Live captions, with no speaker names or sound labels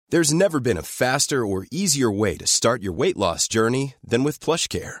There's never been a faster or easier way to start your weight loss journey than with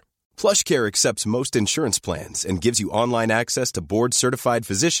PlushCare. PlushCare accepts most insurance plans and gives you online access to board-certified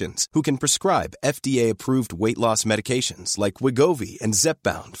physicians who can prescribe FDA-approved weight loss medications like Wegovy and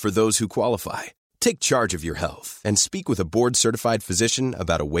Zepbound for those who qualify. Take charge of your health and speak with a board-certified physician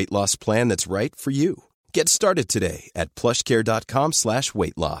about a weight loss plan that's right for you. Get started today at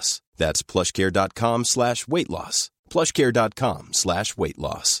plushcare.com/weight loss. That's plushcare.com/weight loss. plushcare.com/weight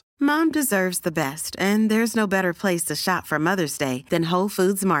loss. Mom deserves the best, and there's no better place to shop for Mother's Day than Whole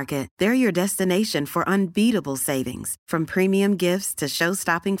Foods Market. They're your destination for unbeatable savings, from premium gifts to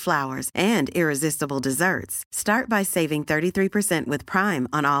show-stopping flowers and irresistible desserts. Start by saving 33% with Prime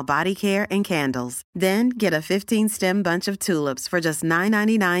on all body care and candles. Then get a 15-stem bunch of tulips for just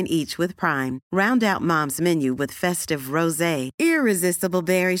 $9.99 each with Prime. Round out Mom's menu with festive rosé, irresistible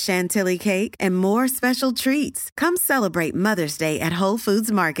berry chantilly cake, and more special treats. Come celebrate Mother's Day at Whole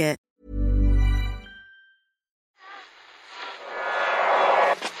Foods Market.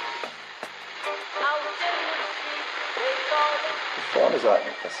 What is that?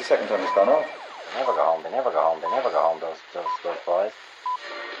 That's the second time it's gone off. They never go home, those boys.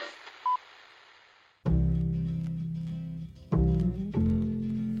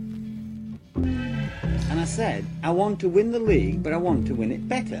 And I said, I want to win the league, but I want to win it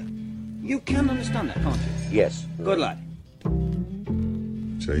better. You can understand that, can't you? Yes. Good lad.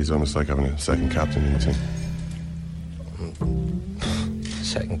 So he's almost like having a second captain in the team.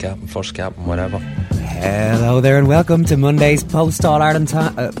 Second captain, first captain, whatever. Hello there and welcome to Monday's Post All Ireland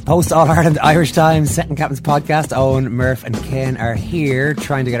Irish Times Second Captain's podcast. Owen, Murph and Ken are here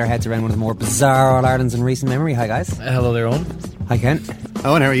trying to get our heads around one of the more bizarre All Irelands in recent memory. Hi guys. Hello there, Owen. Hi Ken.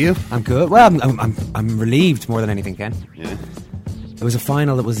 Owen, how are you? I'm good. Well, I'm relieved more than anything, Ken. Yeah. It was a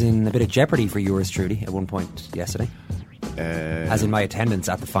final that was in a bit of jeopardy for yours truly at one point yesterday. As in my attendance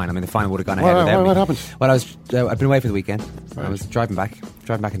at the final. I mean, the final would have gone ahead without me. What happened? Well, I'd been away for the weekend. Right. I was driving back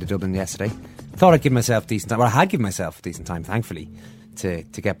into Dublin yesterday. Thought I'd give myself decent time. Well, I had given myself a decent time, thankfully, to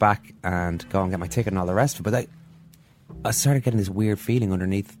get back and go and get my ticket and all the rest of it. But I started getting this weird feeling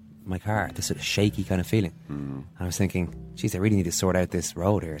underneath my car, this sort of shaky kind of feeling. And I was thinking, geez, I really need to sort out this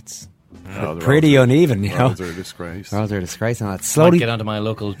road here. It's pretty uneven, you know. Roads are a disgrace. Roads are a disgrace. And I'd slowly get onto my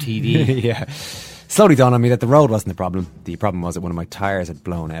local TV. yeah. Slowly dawned on me that the road wasn't the problem. The problem was that one of my tyres had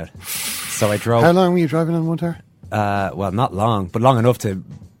blown out. So I drove... How long were you driving on one tyre? Well, not long, but long enough to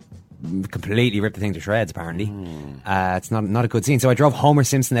completely rip the thing to shreds, apparently. It's not a good scene. So I drove Homer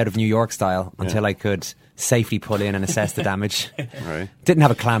Simpson out of New York style until I could safely pull in and assess the damage. Right. Didn't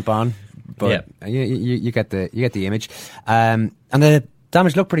have a clamp on, but you get the image. And the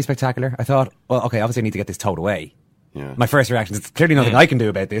damage looked pretty spectacular. I thought, well, okay, obviously I need to get this towed away. Yeah. My first reaction is, there's clearly nothing I can do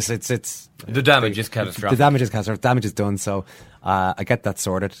about this. It's the damage is catastrophic. The damage is catastrophic. Damage is done. So I get that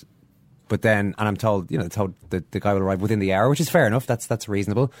sorted. But then, and I'm told, the guy will arrive within the hour, which is fair enough. That's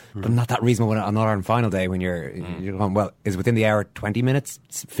reasonable, but not that reasonable on our final day when you're going, well, is within the hour 20 minutes,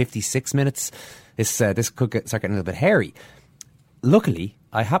 56 minutes? This could start getting a little bit hairy. Luckily,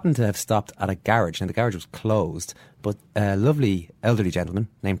 I happened to have stopped at a garage, and the garage was closed, but a lovely elderly gentleman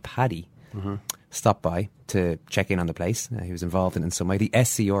named Paddy stopped by to check in on the place. He was involved in some way. The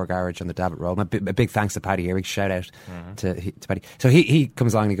SCR garage on the Davitt Road. A big thanks to Paddy here. Big shout out to Paddy. So he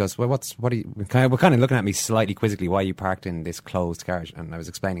comes along and he goes, well, what are you kind of looking at me slightly quizzically, why are you parked in this closed garage? And I was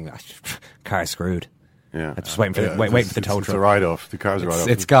explaining, car's screwed. Yeah. I'm just waiting for the tow truck. It's a write-off. The car's a write-off.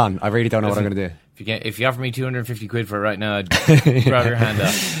 It's gone. I really don't know what I'm going to do. If you offer me 250 quid for it right now, I'd grab your hand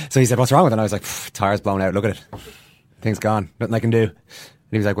up. So he said, what's wrong with it? And I was like, tire's blown out. Look at it. Thing's gone. Nothing I can do.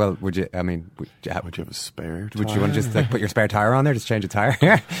 And he was like, well, would you have a spare tyre? Would you want to just put your spare tyre on there, just change a tyre?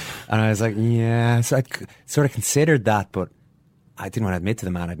 And I was like, yeah. So I sort of considered that, but I didn't want to admit to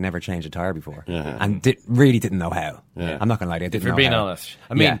the man I'd never changed a tyre before. Yeah. And really didn't know how. Yeah. I'm not going to lie to you. I didn't know how. If you're being honest.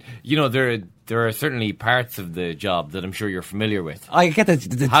 I mean, there are certainly parts of the job that I'm sure you're familiar with. I get I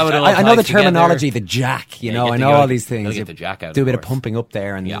know the terminology, the jack, I know all these things. Get the jack out, do a bit of pumping up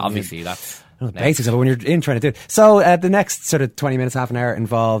there. And obviously that's... basics of it when you're in trying to do it. So the next sort of 20 minutes, half an hour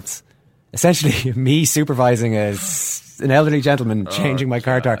involved essentially me supervising an elderly gentleman changing my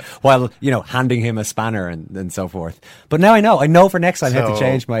car tire while, handing him a spanner and so forth. But now I know for next time I have to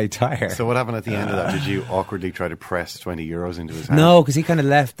change my tire. So what happened at the end of that? Did you awkwardly try to press 20 euros into his hand? No, because he kind of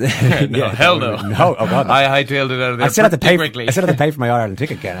left. No, hell no. No, oh God. I hightailed it out of there. I still had to pay for my Ireland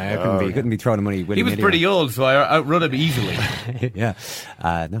ticket again. I couldn't be throwing the money willy-nilly. He was pretty old, so I outrun him easily. Yeah.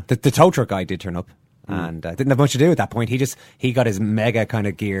 No. The tow truck guy did turn up. And didn't have much to do at that point. He got his mega kind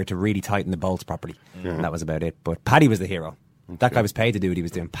of gear to really tighten the bolts properly. And that was about it. But Paddy was the hero. Okay. That guy was paid to do what he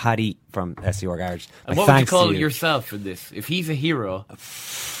was doing. Paddy from SCR Garage. And what would you call yourself in this? If he's a hero...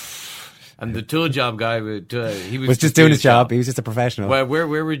 And the tool job guy, he was just doing his job. He was just a professional. Well,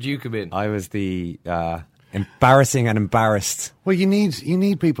 where would you come in? I was the embarrassing and embarrassed. Well, you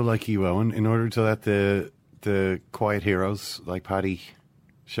need people like you, Owen, in order to let the quiet heroes like Paddy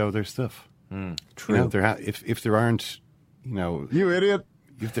show their stuff. True. You know, if there aren't, you idiot.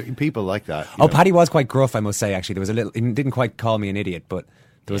 If there, people like that. Paddy was quite gruff, I must say. Actually, there was a little. He didn't quite call me an idiot, but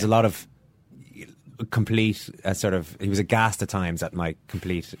there was a lot of complete sort of. He was aghast at times at my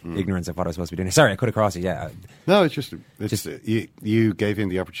complete ignorance of what I was supposed to be doing. Sorry, I cut across it. Yeah. No, it's just you gave him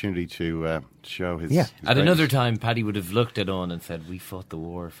the opportunity to show his. Yeah. His At another time, Paddy would have looked at Owen and said, "We fought the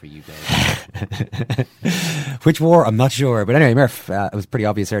war for you guys." Which war? I'm not sure, but anyway, Murph. It was pretty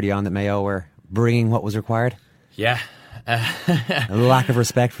obvious early on that Mayo were bringing what was required. Yeah. A lack of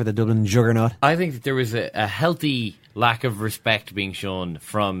respect for the Dublin juggernaut. I think that there was a healthy lack of respect being shown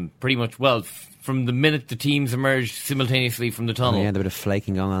from pretty much, from the minute the teams emerged simultaneously from the tunnel. Oh, yeah, a bit of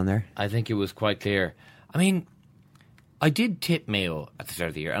flaking going on there. I think it was quite clear. I mean, I did tip Mayo at the start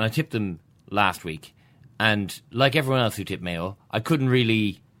of the year, and I tipped them last week. And like everyone else who tipped Mayo, I couldn't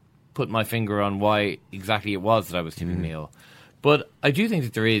really put my finger on why exactly it was that I was tipping Mayo. But I do think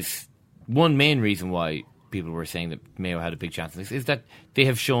that there is one main reason why people were saying that Mayo had a big chance in this, is that they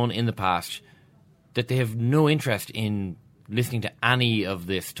have shown in the past that they have no interest in listening to any of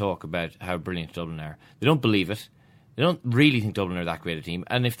this talk about how brilliant Dublin are. They don't believe it. They don't really think Dublin are that great a team.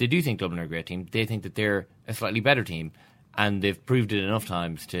 And if they do think Dublin are a great team, they think that they're a slightly better team. And they've proved it enough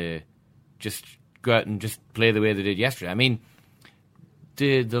times to just go out and just play the way they did yesterday. I mean,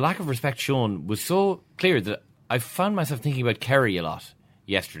 the lack of respect shown was so clear that I found myself thinking about Kerry a lot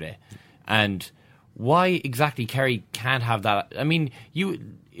yesterday. And why exactly Kerry can't have that? I mean,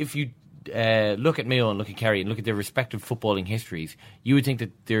 if you look at Mayo and look at Kerry and look at their respective footballing histories, you would think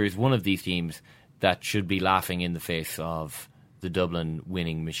that there is one of these teams that should be laughing in the face of the Dublin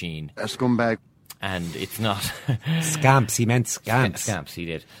winning machine. A scumbag. And it's not. Scamps, he meant scamps. Scamps, he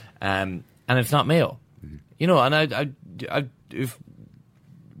did. And it's not Mayo. You know, and I if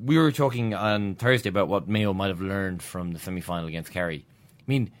we were talking on Thursday about what Mayo might have learned from the semi-final against Kerry. I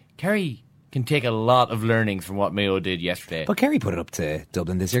mean, Kerry can take a lot of learnings from what Mayo did yesterday. But Kerry put it up to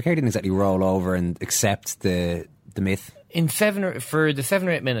Dublin this year. Kerry didn't exactly roll over and accept the myth. For the 7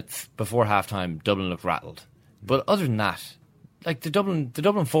 or 8 minutes before half-time, Dublin looked rattled. But other than that, like the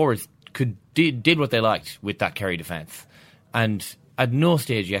Dublin forwards did what they liked with that Kerry defence. And at no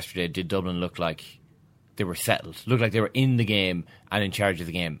stage yesterday did Dublin look like they were settled, looked like they were in the game and in charge of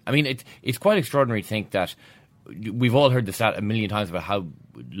the game. I mean, it's quite extraordinary to think that we've all heard the stat a million times about how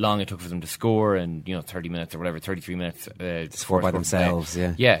long it took for them to score, and 30 minutes or whatever, 33 minutes to score by themselves.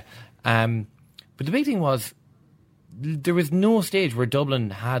 Yeah. But the big thing was there was no stage where Dublin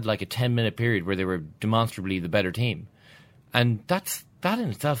had like a 10-minute period where they were demonstrably the better team, and that in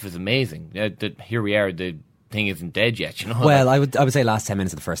itself is amazing. That here we are, the thing isn't dead yet. Well, I would say last 10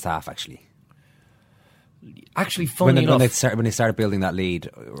 minutes of the first half actually. Actually, funny enough, when they started building that lead,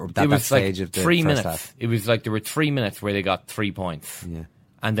 or that stage like of the 3 first minutes. half. It was like there were 3 minutes where they got 3 points,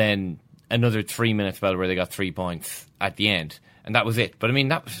 and then another 3 minute spell where they got 3 points at the end, and that was it. But I mean,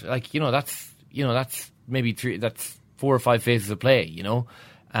 that was like that's maybe that's 4 or 5 phases of play.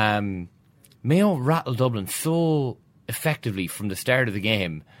 Mayo rattled Dublin so effectively from the start of the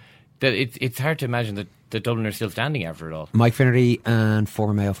game that it's hard to imagine that Dublin are still standing after it all. Mike Finnerty and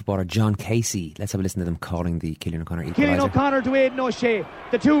former Mayo footballer John Casey. Let's have a listen to them calling the Cillian O'Connor equaliser. Cillian O'Connor to Aidan O'Shea.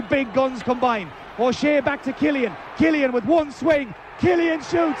 The two big guns combine. O'Shea back to Cillian. Cillian with one swing. Cillian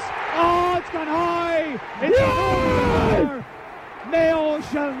shoots. Oh, it's gone high. It's over. Mayo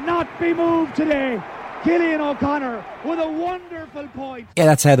shall not be moved today. Cillian O'Connor with a wonderful point. Yeah,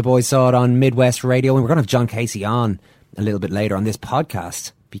 that's how the boys saw it on Midwest Radio. And we're going to have John Casey on a little bit later on this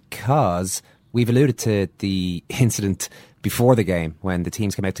podcast, because we've alluded to the incident before the game when the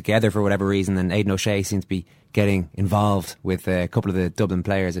teams came out together for whatever reason, and Aidan O'Shea seems to be getting involved with a couple of the Dublin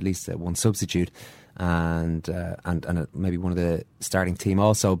players, at least one substitute, and maybe one of the starting team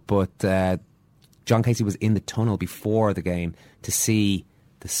also. But John Casey was in the tunnel before the game to see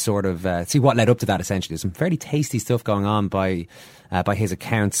the sort of see what led up to that. Essentially, there's some fairly tasty stuff going on by his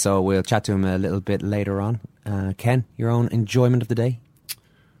account. So we'll chat to him a little bit later on. Ken, your own enjoyment of the day?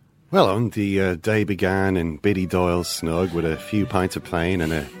 Well, the day began in Biddy Doyle's snug with a few pints of plain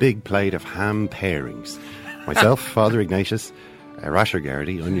and a big plate of ham pairings. Myself, Father Ignatius, Rasher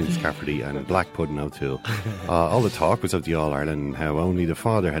Garrity, Onions Cafferty and Black Puddin' O'Toole. All the talk was of the All-Ireland and how only the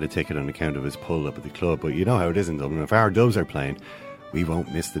father had a ticket on account of his pull up at the club. But you know how it is in Dublin. If our Dubs are playing, we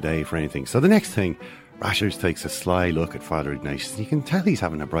won't miss the day for anything. So the next thing, Rashers takes a sly look at Father Ignatius. You can tell he's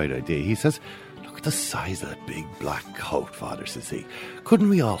having a bright idea. He says, "Look, at the size of that big black coat, Father, says he. Couldn't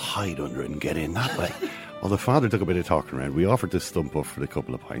we all hide under it and get in that way? Well, the father took a bit of talking around. We offered to stump up for a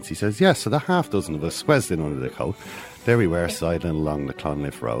couple of pints. He says, yes, so the half dozen of us squeezed in under the coat. There we were, sidling along the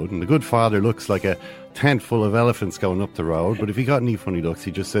Clonliffe Road, and the good father looks like a tent full of elephants going up the road, but if he got any funny looks,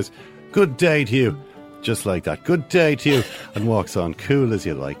 he just says, good day to you. Just like that, good day to you, and walks on, cool as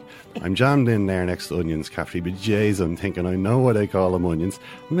you like. I'm jammed in there next to Onions Cafe, but jeez, I'm thinking I know what I call them onions.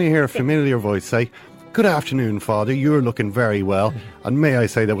 And I hear a familiar voice say, good afternoon, Father, you're looking very well. And may I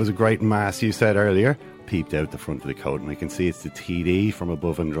say that was a great mass you said earlier. Peeped out the front of the coat, and I can see it's the TD from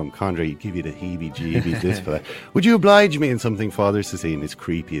above in Drumcondra. He'd give you the heebie-jeebies, this fella. Would you oblige me in something, Father, says he in his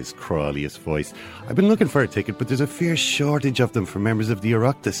creepiest, crawliest voice. I've been looking for a ticket, but there's a fierce shortage of them for members of the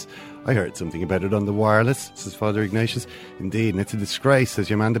Oireachtas. I heard something about it on the wireless, says Father Ignatius. Indeed, and it's a disgrace, says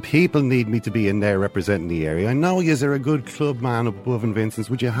your man. The people need me to be in there representing the area. I know yous are a good club man up above in Vincent's.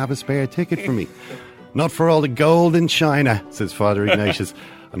 Would you have a spare ticket for me? Not for all the gold in China, says Father Ignatius,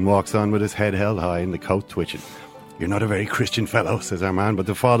 and walks on with his head held high and the coat twitching. You're not a very Christian fellow, says our man, but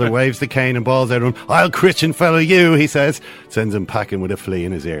the father waves the cane and bawls out at him. I'll Christian fellow you, he says. Sends him packing with a flea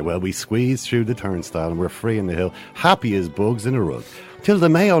in his ear. Well, we squeezed through the turnstile and we're free in the hill, happy as bugs in a rug. Till the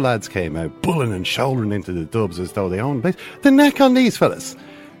Mayo lads came out, bulling and shouldering into the dubs as though they owned the place. The neck on these fellas.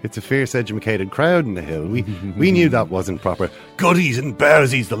 It's a fierce, educated crowd in the hill. We knew that wasn't proper. Goodies and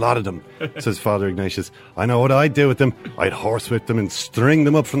bearsies, the lot of them, says Father Ignatius. I know what I'd do with them. I'd horsewhip them and string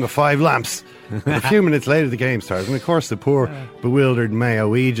them up from the 5 lamps. And a few minutes later, the game started. And of course, the poor, bewildered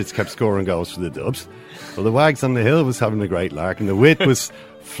Mayo Egypts kept scoring goals for the dubs. Well, the wags on the hill was having a great lark, and the wit was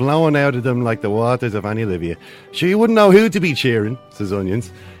flowing out of them like the waters of Annie Olivia. Sure, you wouldn't know who to be cheering, says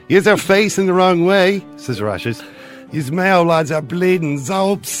Onions. Here's our facing the wrong way, says Rashers. These Mayo lads are bleeding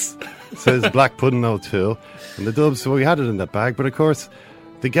zopes, says Black Pudding O'Toole. And the dubs, well, we had it in the bag, but of course,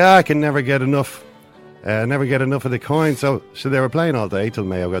 the guy can never get enough of the coin. So they were playing all day till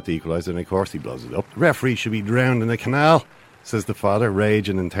Mayo got the equaliser, and of course he blows it up. The referee should be drowned in the canal, says the father,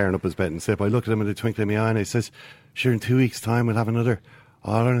 raging and tearing up his betting slip. I look at him with a twinkle in my eye and I says, sure, in 2 weeks' time we'll have another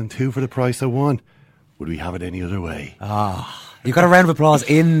All-Ireland 2 for the price of 1. Would we have it any other way? You got a round of applause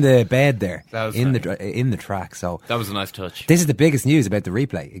in the bed there, in nice. the track. So that was a nice touch. This is the biggest news about the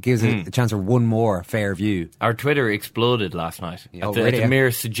replay. It gives a chance for one more fair view. Our Twitter exploded last night at the mere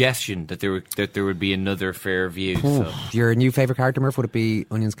suggestion that there would be another fair view. So. Your new favourite character, Murph, would it be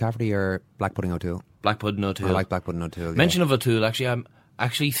Onions Cafferty or Black Pudding O'Toole? Black Pudding O'Toole. I like Black Pudding O'Toole. Mention of O'Toole, actually, I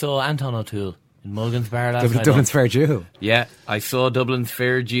actually saw Anton O'Toole in Mulligan's Bar last night. Dublin's Fair Jewel. Yeah, I saw Dublin's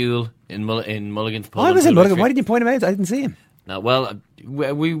Fair Jewel in Mulligan's pub. I was in Mulligan. Why didn't you point him out? I didn't see him. No, well,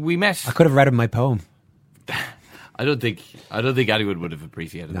 we met. I could have read him my poem. I don't think anyone would have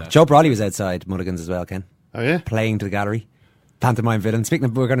appreciated that. Joe Brawley was outside Mulligan's as well, Ken. Oh yeah, playing to the gallery. Pantomime villain. Speaking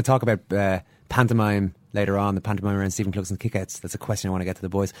of, we're going to talk about pantomime later on. The pantomime around Stephen Cluxton's kickouts. That's a question I want to get to the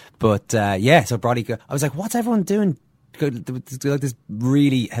boys. But so Brawley. I was like, what's everyone doing? Like this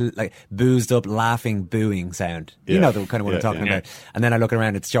really like boozed up, laughing, booing sound. You know the kind of what I'm talking about. And then I look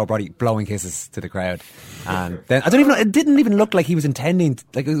around, it's Joe Brody blowing kisses to the crowd. And then I don't even know. It didn't even look like he was intending.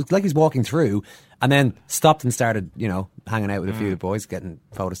 Like it was like he was walking through, and then stopped and started, hanging out with a few of the boys, getting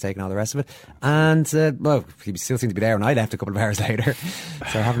photos taken, all the rest of it. And he still seemed to be there when I left a couple of hours later.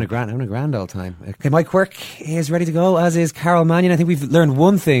 So having a grand old time. Okay, Mike Quirk is ready to go, as is Carol Mannion. I think we've learned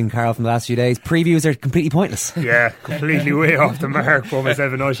one thing, Carol, from the last few days: previews are completely pointless. Yeah, completely way off the mark for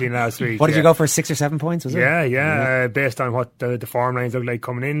myself and Oisin last week. What did you go for? 6 or 7 points? Was it? Yeah. Based on what the form lines look like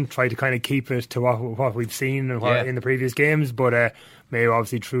coming in, try to kind of keep it to what we've seen and what in the previous games, but. Mayo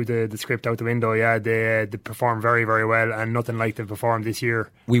obviously threw the script out the window. Yeah, they performed very, very well, and nothing like they've performed this year.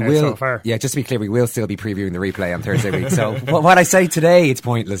 We will, so far. Yeah, just to be clear, we will still be previewing the replay on Thursday week. So what I say today, it's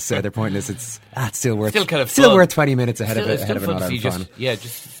pointless. They're pointless. It's still worth still worth 20 minutes ahead of an All-Ireland final.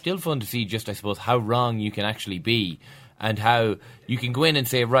 Just still fun to see. Just I suppose how wrong you can actually be, and how you can go in and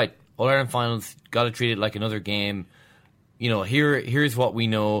say, right, All-Ireland finals, got to treat it like another game. Here's what we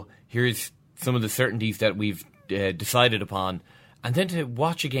know. Here's some of the certainties that we've decided upon. And then to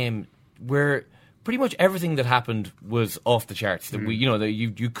watch a game where pretty much everything that happened was off the charts. That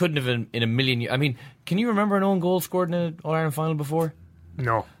you couldn't have in a million years. I mean, can you remember an own goal scored in an All-Ireland final before?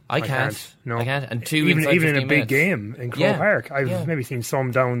 No, I can't. No, I can't. And even in a big minutes. game in Croke Park, I've maybe seen some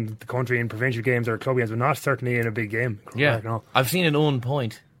down the country in provincial games or club games, but not certainly in a big game. Park, no. I've seen an own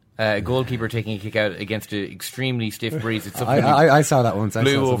point. A goalkeeper taking a kick out against an extremely stiff breeze. It's something I saw that once.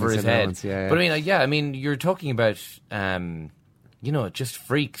 Blew over his head. Once. Yeah. But I mean, you're talking about. just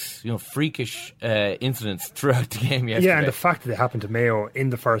freakish incidents throughout the game yesterday. Yeah, and the fact that they happened to Mayo in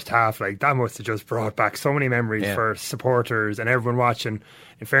the first half, that must have just brought back so many memories for supporters and everyone watching.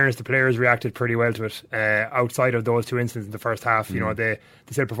 In fairness, the players reacted pretty well to it. Outside of those two incidents in the first half, they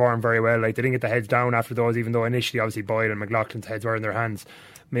still performed very well. They didn't get the heads down after those, even though initially, obviously, Boyle and McLaughlin's heads were in their hands.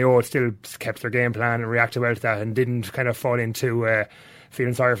 Mayo still kept their game plan and reacted well to that and didn't kind of fall into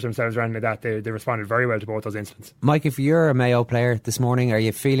feeling sorry for themselves or anything like that. They responded very well to both those incidents. Mike, if you're a Mayo player this morning, are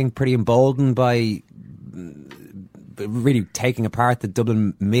you feeling pretty emboldened by really taking apart the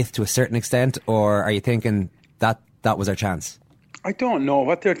Dublin myth to a certain extent, or are you thinking that was our chance? I don't know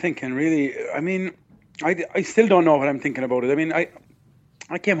what they're thinking, really. I mean, I still don't know what I'm thinking about it. I mean,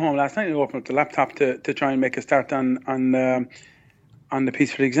 I came home last night and opened up the laptop to try and make a start on the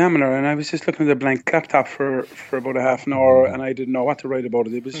piece for the Examiner, and I was just looking at the blank laptop for about a half an hour, and I didn't know what to write about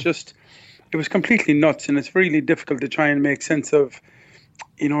it. It was completely nuts, and it's really difficult to try and make sense of,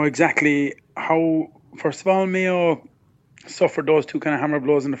 exactly how, first of all, Mayo suffered those two kind of hammer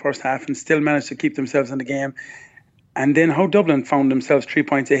blows in the first half and still managed to keep themselves in the game, and then how Dublin found themselves 3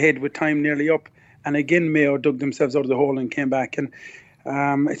 points ahead with time nearly up, and again Mayo dug themselves out of the hole and came back. And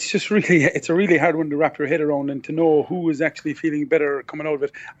it's a really hard one to wrap your head around and to know who is actually feeling better coming out of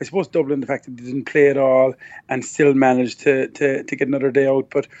it. I suppose Dublin, the fact that they didn't play at all and still managed to get another day out,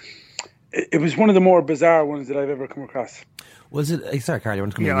 but it was one of the more bizarre ones that I've ever come across. Was it? Sorry, Carl, you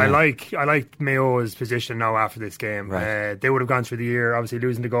want to come in? Yeah, I like Mayo's position now after this game. Right. They would have gone through the year, obviously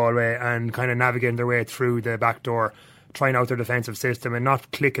losing to Galway and kind of navigating their way through the back door, trying out their defensive system and not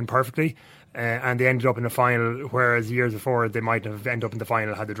clicking perfectly. And they ended up in the final, whereas years before they might have ended up in the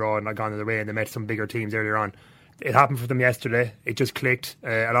final, had the draw and not gone their way, and they met some bigger teams earlier on. It happened for them yesterday. It just clicked.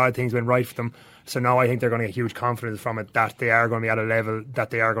 A lot of things went right for them. So now I think they're going to get huge confidence from it, that they are going to be at a level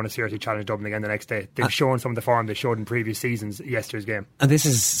that they are going to seriously challenge Dublin again the next day. They've shown some of the form they showed in previous seasons, yesterday's game. And this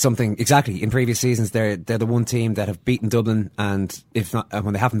is something, exactly, in previous seasons they're the one team that have beaten Dublin, and if not,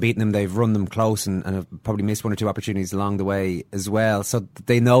 when they haven't beaten them, they've run them close and have probably missed one or two opportunities along the way as well. So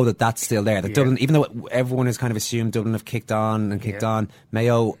they know that that's still there. That Dublin, even though everyone has kind of assumed Dublin have kicked on,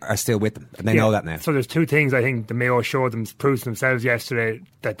 Mayo are still with them, and they know that now. So there's two things I think the Mayo showed them, proved to themselves yesterday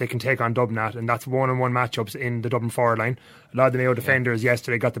that they can take on Dublin at, and that's one-on-one matchups in the Dublin forward line. A lot of the Mayo defenders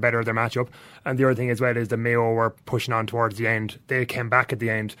yesterday got the better of their matchup, and the other thing as well is the Mayo were pushing on towards the end. They came back at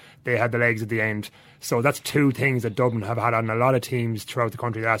the end, they had the legs at the end. So that's two things that Dublin have had on a lot of teams throughout the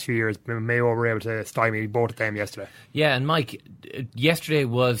country the last few years. Mayo were able to stymie both of them yesterday. Yeah, and Mike, yesterday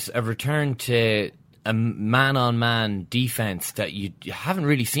was a return to a man-on-man defence that you haven't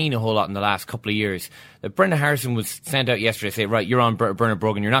really seen a whole lot in the last couple of years. Brendan Harrison was sent out yesterday to say, right, you're on Bernard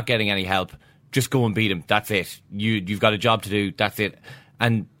Brogan, you're not getting any help, just go and beat him, that's it. You've got a job to do, that's it.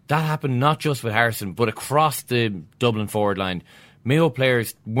 And that happened not just with Harrison, but across the Dublin forward line. Mayo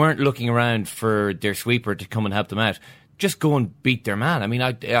players weren't looking around for their sweeper to come and help them out. Just go and beat their man. I mean,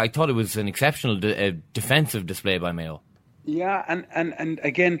 I thought it was an exceptional defensive display by Mayo. Yeah, and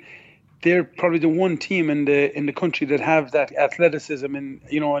again, they're probably the one team in the country that have that athleticism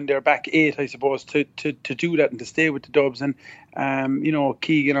in their back eight, I suppose, to do that and to stay with the Dubs. And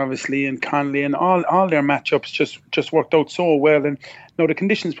Keegan obviously and Conley and all their matchups just worked out so well. And the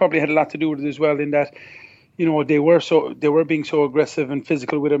conditions probably had a lot to do with it as well, in that they were being so aggressive and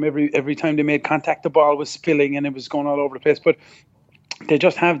physical with him. Every time they made contact, the ball was spilling and it was going all over the place. But they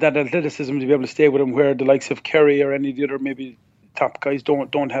just have that athleticism to be able to stay with him, where the likes of Kerry or any of the other maybe top guys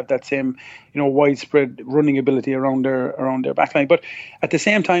don't have that same widespread running ability around their backline. But at the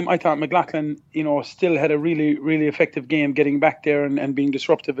same time, I thought McLaughlin still had a really, really effective game getting back there and being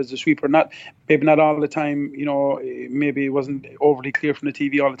disruptive as a sweeper. Maybe not all the time, maybe it wasn't overly clear from the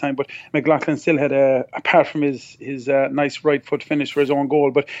TV all the time, but McLaughlin still had apart from his nice right foot finish for his own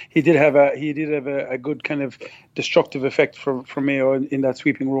goal, but he did have a good kind of destructive effect for Mayo in that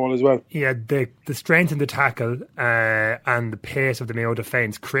sweeping role as well. Yeah, the strength in the tackle and the pace of the Mayo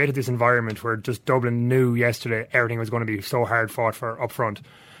defence created this environment where just Dublin knew yesterday everything was going to be so hard fought for up front.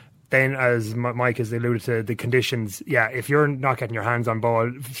 Then, as Mike has alluded to, the conditions, if you're not getting your hands on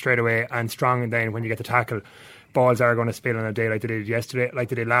ball straight away and strong, and then when you get the tackle, balls are going to spill on a day like they did yesterday, like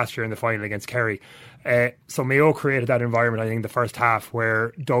they did last year in the final against Kerry. So Mayo created that environment, I think, in the first half,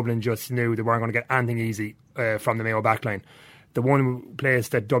 where Dublin just knew they weren't going to get anything easy from the Mayo backline. The one place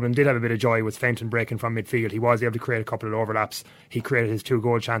that Dublin did have a bit of joy was Fenton breaking from midfield. He was able to create a couple of overlaps. He created his 2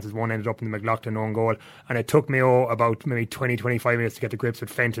 goal chances. One ended up in the McLaughlin own goal. And it took Mayo about maybe 20-25 minutes to get to grips with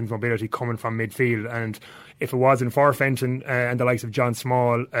Fenton's mobility coming from midfield. And if it wasn't for Fenton and the likes of John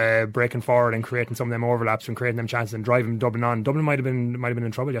Small breaking forward and creating some of them overlaps and creating them chances and driving Dublin on, Dublin might have been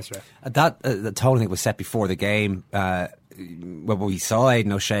in trouble yesterday. The tone, I think, was set before the game. well, we saw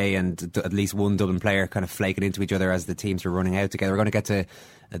Aidan O'Shea and at least one Dublin player kind of flaking into each other as the teams were running out together. We're going to get to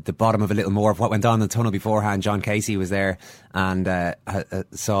the bottom of a little more of what went on in the tunnel beforehand. John Casey was there and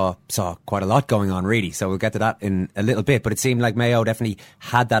saw quite a lot going on, really. So we'll get to that in a little bit. But it seemed like Mayo definitely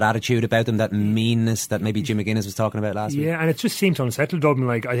had that attitude about them, that meanness that maybe Jim McGuinness was talking about last week. Yeah, and it just seemed to unsettle Dublin.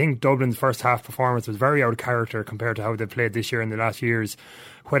 Like, I think Dublin's first half performance was very out of character compared to how they've played this year and the last years.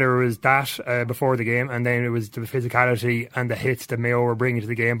 Whether it was that before the game, and then it was the physicality and the hits that Mayo were bringing to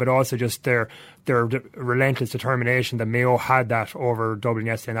the game, but also just their relentless determination that Mayo had that over Dublin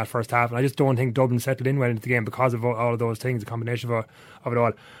yesterday in that first half. And I just don't think Dublin settled in well into the game because of all of those things, the combination of it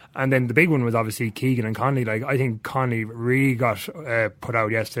all. And then the big one was obviously Keegan and Connolly. Like, I think Connolly really got put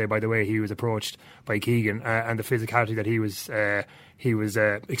out yesterday by the way he was approached by Keegan and the physicality that he was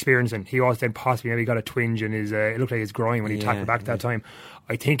experiencing. He also then possibly maybe got a twinge in his it looked like his groin when he tackled back that time.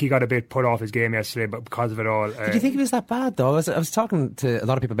 I think he got a bit put off his game yesterday, but because of it all. Did you think he was that bad though? I was talking to a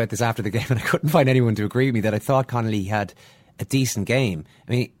lot of people about this after the game, and I couldn't find anyone to agree with me that I thought Connolly had a decent game.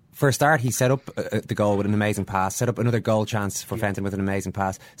 I mean, for a start, he set up the goal with an amazing pass, set up another goal chance for Fenton with an amazing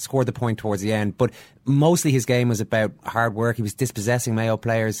pass, scored the point towards the end. But mostly his game was about hard work. He was dispossessing Mayo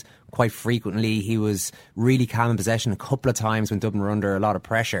players quite frequently. He was really calm in possession a couple of times when Dublin were under a lot of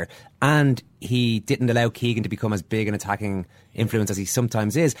pressure. And he didn't allow Keegan to become as big an attacking influence as he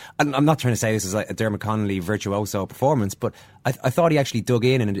sometimes is. And I'm not trying to say this is like a Dermot Connolly virtuoso performance, but I thought he actually dug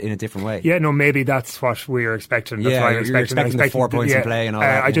in a different way. Yeah, no, maybe that's what we were expecting. That's what you're expecting the 4 points in play and all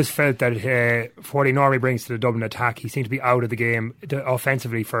that. I just felt that for what he normally brings to the Dublin attack, he seemed to be out of the game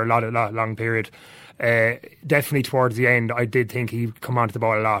offensively for a long period. Definitely towards the end, I did think he'd come onto the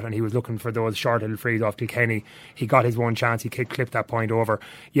ball a lot, and he was looking for those short little frees off Kilkenny. He got his one chance, he clipped that point over.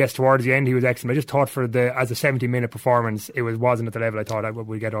 Yes, towards the end he was excellent. I just thought as a 70-minute performance, it wasn't at the level I thought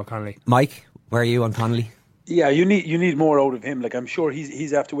we'd get O'Connolly. Mike, where are you on Connolly? Yeah, you need more out of him. Like, I'm sure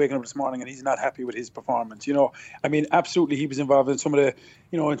he's after waking up this morning and he's not happy with his performance. I mean, absolutely, he was involved in some of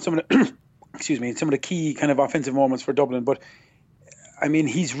the, excuse me, in some of the key kind of offensive moments for Dublin, but. I mean,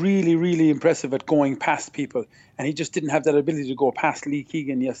 he's really, really impressive at going past people, and he just didn't have that ability to go past Lee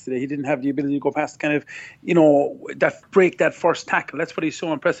Keegan yesterday. He didn't have the ability to go past kind of, break that first tackle. That's what he's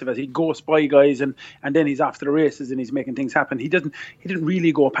so impressive at. He goes by guys, and then he's off to the races and he's making things happen. He didn't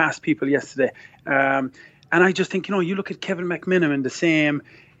really go past people yesterday. And I just think, you look at Kevin McMenamin, the same.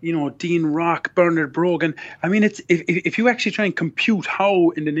 Dean Rock, Bernard Brogan. I mean, it's if you actually try and compute how,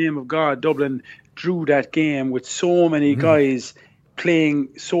 in the name of God, Dublin drew that game with so many guys playing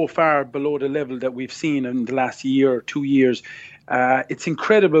so far below the level that we've seen in the last year or 2 years. It's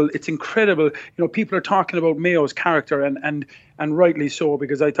incredible. It's incredible. People are talking about Mayo's character and rightly so,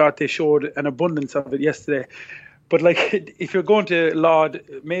 because I thought they showed an abundance of it yesterday. But if you're going to laud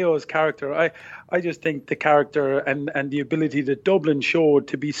Mayo's character, I just think the character and the ability that Dublin showed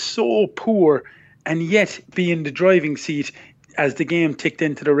to be so poor and yet be in the driving seat as the game ticked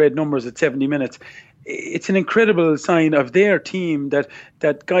into the red numbers at 70 minutes. It's an incredible sign of their team that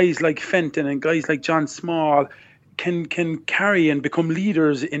guys like Fenton and guys like John Small can carry and become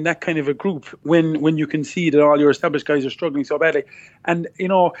leaders in that kind of a group when you can see that all your established guys are struggling so badly. And,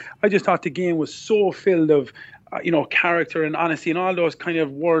 I just thought the game was so filled of, character and honesty and all those kind of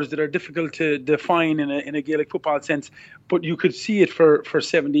words that are difficult to define in a Gaelic football sense. But you could see it for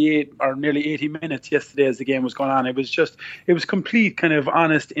 78 or nearly 80 minutes yesterday as the game was going on. It was complete kind of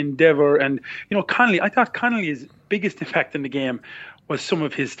honest endeavour. And, Connolly, I thought Connolly's biggest impact in the game was some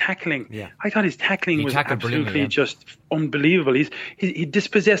of his tackling. Yeah. I thought his tackling was absolutely just unbelievable. He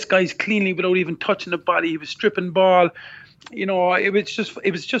dispossessed guys cleanly without even touching the body. He was stripping ball.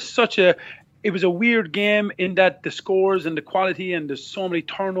 It was just such a... It was a weird game in that the scores and the quality and there's so many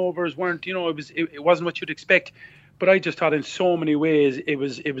turnovers weren't, it wasn't what you'd expect. But I just thought in so many ways it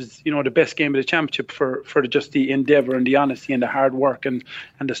was the best game of the championship for just the endeavour and the honesty and the hard work and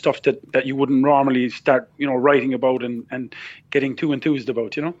the stuff that you wouldn't normally start, writing about and getting too enthused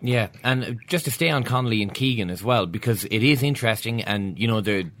about, Yeah, and just to stay on Connolly and Keegan as well, because it is interesting, and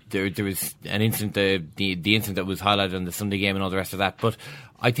there was an incident, the incident that was highlighted on the Sunday game and all the rest of that. But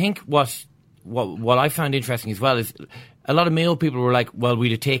I think what I found interesting as well is a lot of Mayo people were like, well, we'd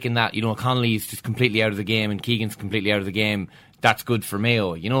have taken that, Connolly's just completely out of the game and Keegan's completely out of the game. That's good for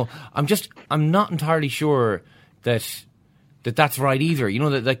Mayo. I'm not entirely sure that's right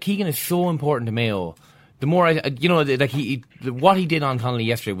either. That Keegan is so important to Mayo. The more what he did on Connolly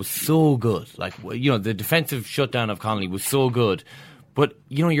yesterday was so good. The defensive shutdown of Connolly was so good. But,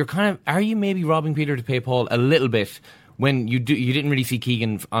 you're are you maybe robbing Peter to pay Paul a little bit when you didn't really see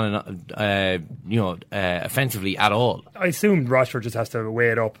Keegan on offensively at all. I assumed Rochford just has to weigh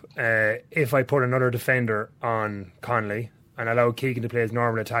it up. If I put another defender on Connolly and allow Keegan to play his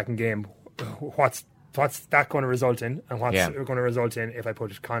normal attacking game, what's that going to result in, and what's going to result in if I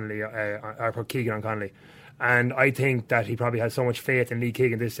put Connolly or put Keegan on Connolly? And I think that he probably has so much faith in Lee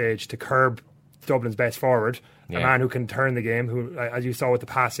Keegan at this stage to curb Dublin's best forward, a man who can turn the game, who, as you saw with the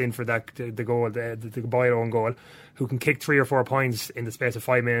pass in for the goal, the Boyle own goal, who can kick 3 or 4 points in the space of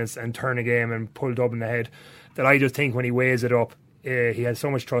 5 minutes and turn a game and pull Dublin ahead. That I just think when he weighs it up, he has so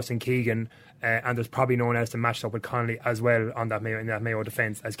much trust in Keegan, and there's probably no one else to match up with Connolly as well in that Mayo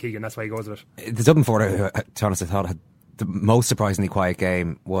defence as Keegan. That's why he goes with it. The Dublin forward, to be honest, I thought had the most surprisingly quiet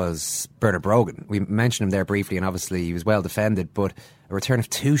game was Bernard Brogan. We mentioned him there briefly, and obviously he was well defended, but a return of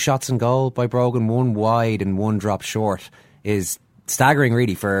 2 shots on goal by Brogan, 1 wide and 1 drop short, is staggering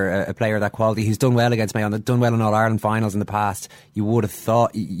really for a player of that quality who's done well against Mayo and done well in All-Ireland finals in the past. You would have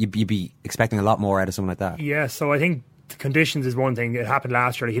thought you'd be expecting a lot more out of someone like that. Yeah, so I think conditions is one thing. It happened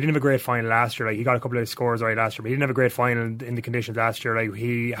last year. He didn't have a great final last year. He got a couple of scores right last year, but he didn't have a great final in the conditions last year.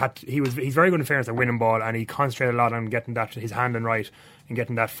 He's very good in fairness at winning ball, and he concentrated a lot on getting that his handling right and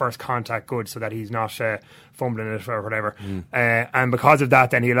getting that first contact good, so that he's not fumbling it or whatever. And because of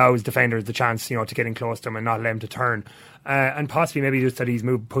that, then he allows defenders the chance, to get in close to him and not let him to turn. And possibly maybe just that he's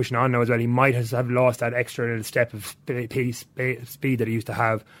pushing on now as well. He might have lost that extra little step of speed that he used to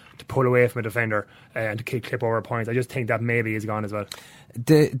have to pull away from a defender and to clip over points. I just think that maybe is gone as well.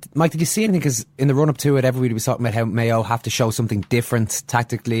 Mike, did you see anything? Because in the run-up to it, everybody was talking about how Mayo have to show something different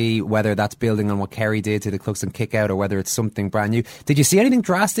tactically, whether that's building on what Kerry did to the Cluxton kick-out or whether it's something brand new. Did you see anything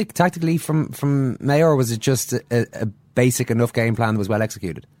drastic tactically from Mayo, or was it just a basic enough game plan that was well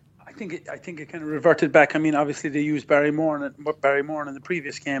executed? I think it kind of reverted back. I mean, obviously they used Barry Moore in the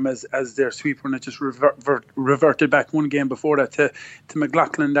previous game as their sweeper, and it just reverted back one game before that to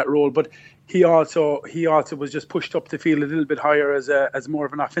McLaughlin, that role. But he also was just pushed up the field a little bit higher as more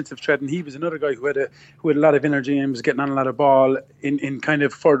of an offensive threat, and he was another guy who had a lot of energy and was getting on a lot of ball in kind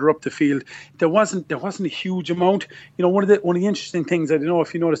of further up the field. There wasn't a huge amount. One of the interesting things, I don't know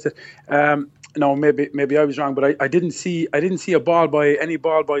if you noticed it. No, maybe I was wrong, but I didn't see a ball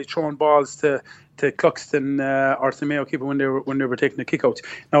by throwing balls to Cluxton or to Mayo keeper when they were taking the kickouts.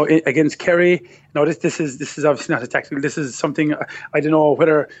 Now against Kerry, now this is obviously not a tactical. This is something I don't know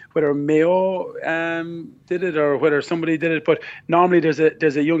whether Mayo did it or whether somebody did it. But normally there's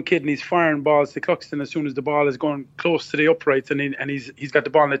a young kid and he's firing balls to Cluxton as soon as the ball is going close to the uprights, and he's got the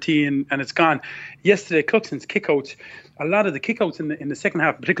ball in the tee and it's gone. Yesterday Cluxton's kickouts, a lot of the kickouts in the second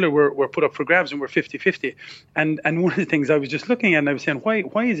half in particular were put up for grabs and were 50-50. And one of the things I was just looking at, and I was saying,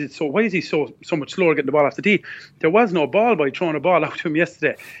 why is he so much slower getting the ball off the tee? There was no ball by throwing a ball out to him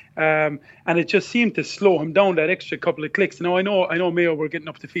yesterday. And it just seemed to slow him down that extra couple of clicks. Now I know Mayo were getting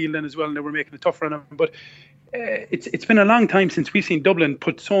up the field then as well, and they were making it tougher on him, but it's been a long time since we've seen Dublin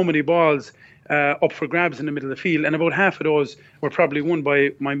put so many balls up for grabs in the middle of the field, and about half of those were probably won by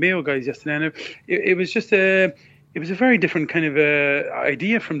my Mayo guys yesterday. And it was just it was a very different kind of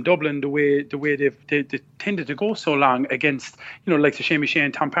idea from Dublin, the way they tended to go so long against, like Shane Shea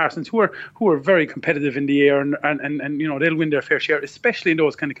and Tom Parsons, who are very competitive in the air and they'll win their fair share, especially in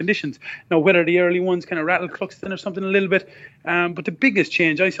those kind of conditions. Now, whether the early ones kind of rattled Cluxton or something a little bit, but the biggest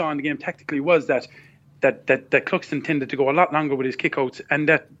change I saw in the game tactically was that Cluxton tended to go a lot longer with his kickouts, and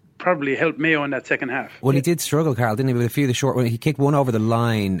that probably helped Mayo in that second half. Well, he did struggle, Carl, didn't he, with a few of the short ones. He kicked one over the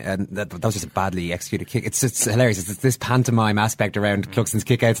line, and that was just a badly executed kick. It's hilarious. It's this pantomime aspect around Cluxton's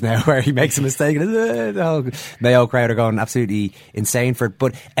kickouts now, where he makes a mistake and the whole Mayo crowd are going absolutely insane for it.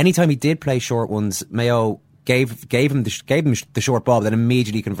 But anytime he did play short ones, Mayo gave him the short ball, then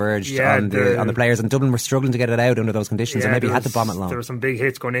immediately converged on the players, and Dublin were struggling to get it out under those conditions, and maybe had to bomb it long. There were some big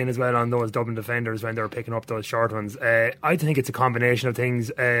hits going in as well on those Dublin defenders when they were picking up those short ones. I think it's a combination of things.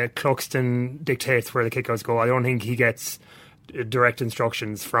 Cluxton dictates where the kickouts go. I don't think he gets direct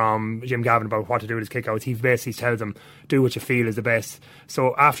instructions from Jim Gavin about what to do with his kickouts. He basically tells them, do what you feel is the best.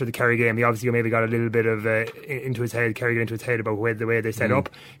 So after the Kerry game, he obviously maybe got a little bit of into his head about the way they set up.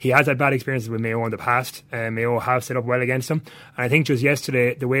 He has had bad experiences with Mayo in the past. Mayo have set up well against him, and I think just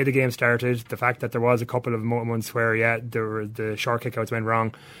yesterday, the way the game started, the fact that there was a couple of moments where the short kickouts went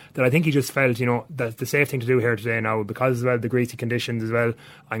wrong, that I think he just felt, that the safe thing to do here today now, because as well the greasy conditions as well,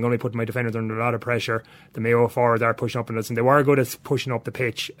 I'm going to be putting my defenders under a lot of pressure. The Mayo forwards are pushing up on us, and they were good at pushing up the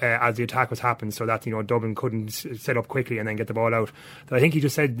pitch as the attack was happening, so that Dublin couldn't set up quickly and then get the ball out. But I think he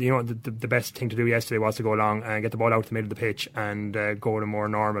just said the best thing to do yesterday was to go along and get the ball out to the middle of the pitch and go with a more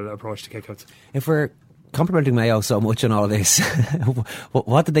normal approach to kickouts. If we're complimenting Mayo so much on all of this,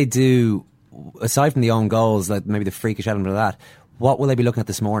 what did they do aside from the own goals, like maybe the freakish element of that, what will they be looking at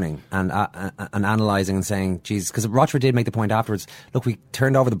this morning and analysing and saying, geez, because Rochford did make the point afterwards, look, we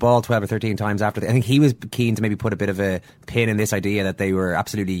turned over the ball 12 or 13 times after. I think he was keen to maybe put a bit of a pin in this idea that they were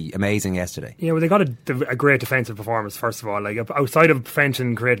absolutely amazing yesterday. Yeah, well, they got a great defensive performance, first of all. Like, outside of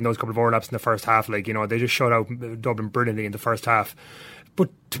prevention creating those couple of overlaps in the first half, like, you know, they just shut out Dublin brilliantly in the first half. But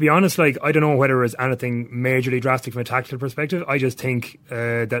to be honest, like, I don't know whether it was anything majorly drastic from a tactical perspective. I just think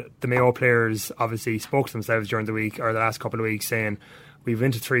that the Mayo players obviously spoke to themselves during the week or the last couple of weeks, saying we've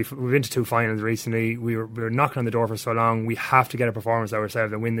been to 2 finals recently. We were knocking on the door for so long. We have to get a performance out of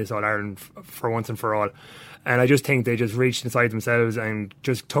ourselves and win this All Ireland for once and for all. And I just think they just reached inside themselves and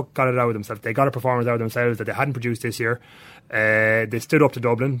just got it out of themselves. They got a performance out of themselves that they hadn't produced this year. They stood up to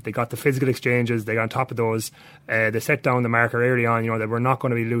Dublin. They got the physical exchanges. They got on top of those. They set down the marker early on, you know, that we're not going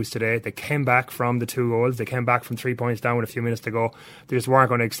to be loose today. They came back from the 2 goals. They came back from 3 points down with a few minutes to go. They just weren't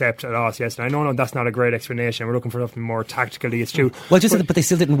going to accept a loss yesterday. I know that's not a great explanation. We're looking for something more tactically astute. Well, but they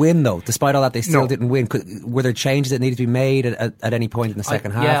still didn't win, though. Despite all that, they still didn't win. Were there changes that needed to be made at any point in the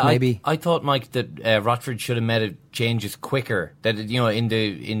second half, maybe? I thought, Mike, that Rochford should have made changes quicker. That, you know,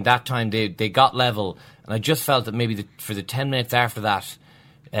 in that time they got level. And I just felt that maybe for the 10 minutes after that,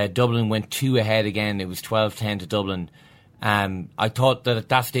 Dublin went 2 ahead again. It was 12-10 to Dublin. I thought that at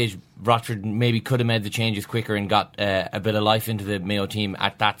that stage, Rochford maybe could have made the changes quicker and got a bit of life into the Mayo team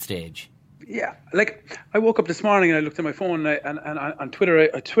at that stage. Yeah, like, I woke up this morning and I looked at my phone and on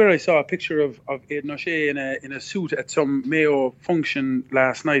Twitter I saw a picture of Aidan O'Shea in a suit at some Mayo function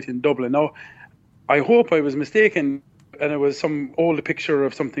last night in Dublin. Now, I hope I was mistaken and it was some old picture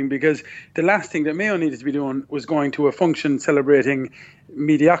of something, because the last thing that Mayo needed to be doing was going to a function celebrating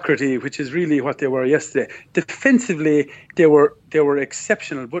mediocrity, which is really what they were yesterday. Defensively, they were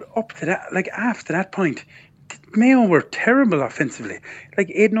exceptional, but up to that, like, after that point, Mayo were terrible offensively. Like,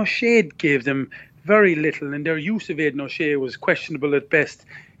 Aidan O'Shea gave them very little, and their use of Aidan O'Shea was questionable at best.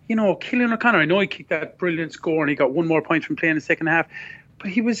 You know, Cillian O'Connor, I know he kicked that brilliant score and he got 1 more point from playing the second half, but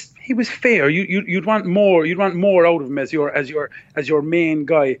he was fair. You'd want more. You'd want more out of him as your main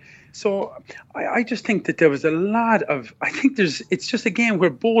guy. So I just think that there was a lot of. I think it's just a game where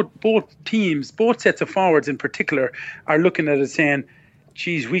both teams, both sets of forwards in particular, are looking at it saying,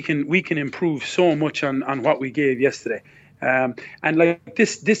 "Geez, we can improve so much on what we gave yesterday." And like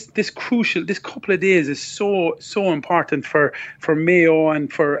this couple of days is so important for Mayo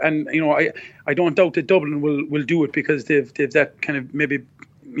and you know, I don't doubt that Dublin will do it, because they've that kind of, maybe,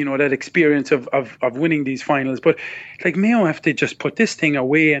 you know, that experience of winning these finals. But like, Mayo have to just put this thing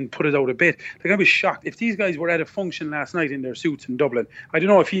away and put it out a bit. Like, I was shocked if these guys were at a function last night in their suits in Dublin. I don't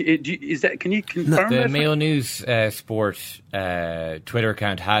know if is that. Can you confirm that? The Mayo News Sport Twitter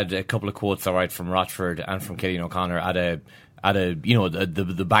account had a couple of quotes, all right, from Rochford and from Cillian O'Connor at a you know,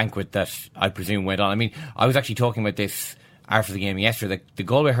 the banquet that I presume went on. I mean, I was actually talking about this after the game yesterday. The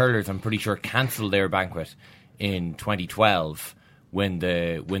Galway hurlers, I'm pretty sure, cancelled their banquet in 2012 when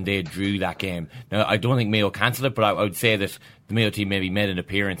they drew that game. Now, I don't think Mayo cancelled it, but I would say that the Mayo team maybe made an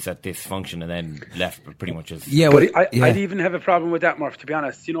appearance at this function and then left pretty much as... Yeah, well, I'd even have a problem with that, Murph, to be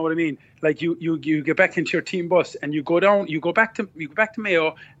honest. You know what I mean? Like, you get back into your team bus and you go back to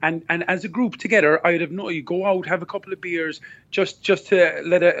Mayo, and as a group together, you go out, have a couple of beers, just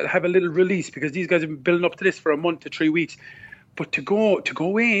to have a little release, because these guys have been building up to this for a month to 3 weeks. But to go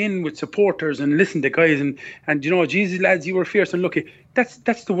away in with supporters and listen to guys and you know, Jesus lads, you were fierce and lucky. That's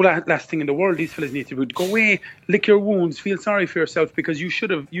the last thing in the world these fellas need to do. Go away, lick your wounds, feel sorry for yourself, because you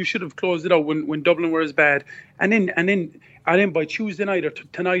should have closed it out when Dublin were as bad. And then by Tuesday night or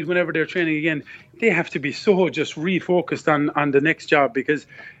tonight, whenever they're training again, they have to be so just refocused on the next job, because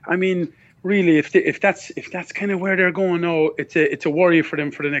I mean, really, if that's kind of where they're going now, it's a worry for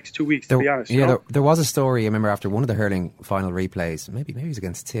them for the next 2 weeks, to be honest. Yeah, there was a story, I remember, after one of the hurling final replays, maybe it was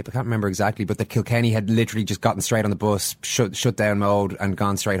against Tip, I can't remember exactly, but that Kilkenny had literally just gotten straight on the bus, shut down mode and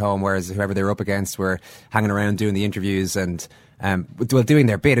gone straight home, whereas whoever they were up against were hanging around doing the interviews and doing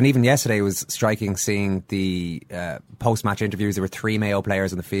their bit. And even yesterday it was striking seeing the post-match interviews. There were 3 Mayo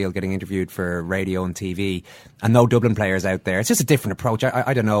players on the field getting interviewed for radio and TV, and no Dublin players out there. It's just a different approach.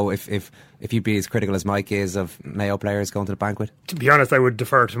 I don't know if you'd be as critical as Mike is of Mayo players going to the banquet. To be honest, I would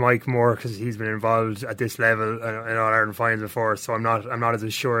defer to Mike more, because he's been involved at this level in All Ireland finals before, so I'm not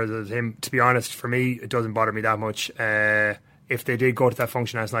as sure as him. To be honest, for me, it doesn't bother me that much. If they did go to that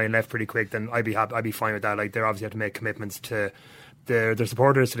function last night and left pretty quick, then I'd be fine with that. Like, they obviously have to make commitments to their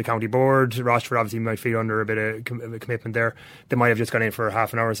supporters, to the county board. Rochford obviously might feel under a bit of commitment there. They might have just gone in for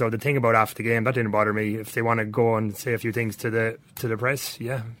half an hour or so. The thing about after the game, that didn't bother me. If they want to go and say a few things to the press,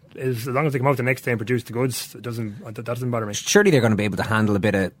 yeah, as long as they come out the next day and produce the goods, that doesn't bother me. Surely they're going to be able to handle a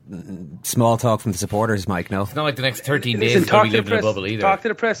bit of small talk from the supporters, Mike, no? It's not like the next 13 days Listen, is going to be living in a bubble either. Talk to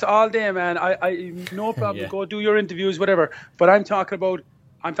the press all day, man. I no problem. Go do your interviews, whatever. But I'm talking about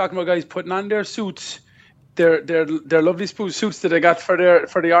guys putting on their suits, their lovely suits that they got for the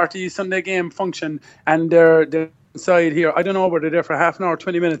RTE Sunday game function, and they're inside here. I don't know whether they're there for half an hour,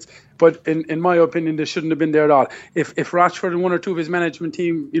 20 minutes, but in my opinion, they shouldn't have been there at all. If Rochford and one or two of his management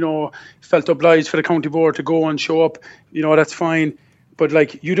team, felt obliged for the county board to go and show up, that's fine. But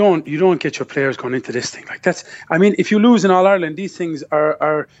like, you don't get your players going into this thing. Like, if you lose in All Ireland, these things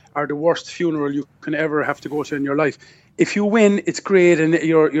are the worst funeral you can ever have to go to in your life. If you win, it's great, and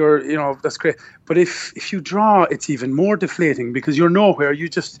you're that's great. But if you draw, it's even more deflating, because you're nowhere. You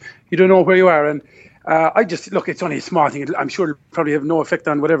don't know where you are. And it's only a small thing. I'm sure it'll probably have no effect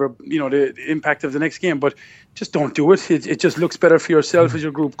on whatever, the impact of the next game, but just don't do it. It just looks better for yourself as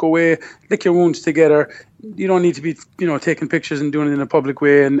your group. Go away, lick your wounds together. You don't need to be, taking pictures and doing it in a public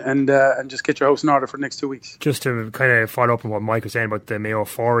way, and just get your house in order for the next 2 weeks. Just to kind of follow up on what Mike was saying about the Mayo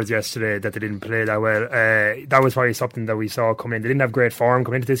forwards yesterday, that they didn't play that well. That was probably something that we saw come in. They didn't have great form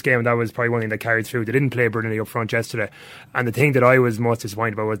coming into this game, and that was probably one thing that carried through. They didn't play brilliantly up front yesterday. And the thing that I was most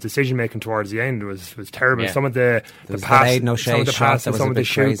disappointed about was decision making towards the end was terrible. Yeah. Some of the pass, some of the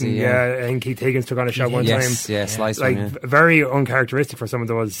shooting. Crazy, I think Keith Higgins took on a shot one time. Yeah, slice very uncharacteristic for some of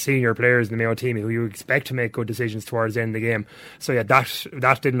those senior players in the Mayo team who you expect to make good decisions towards the end of the game. So yeah,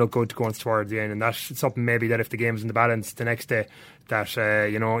 that didn't look good going towards the end, and that's something maybe that if the game's in the balance the next day, that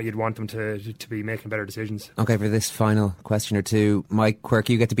you'd want them to be making better decisions. Okay, for this final question or two, Mike Quirk,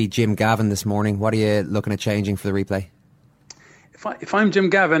 you get to be Jim Gavin this morning. What are you looking at changing for the replay? If I'm Jim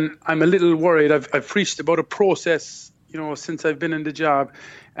Gavin, I'm a little worried. I've preached about a process, since I've been in the job,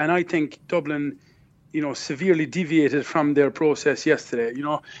 and I think Dublin, severely deviated from their process yesterday.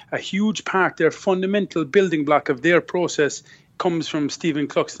 A huge part, their fundamental building block of their process comes from Stephen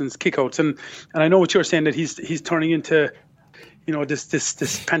Cluxton's kickouts, and I know what you're saying, that he's turning into,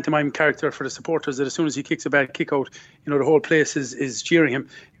 this pantomime character for the supporters, that as soon as he kicks a bad kick out, the whole place is cheering him.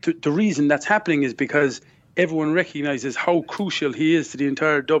 The reason that's happening is because everyone recognises how crucial he is to the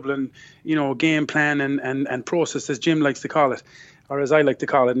entire Dublin, game plan and process, as Jim likes to call it, or as I like to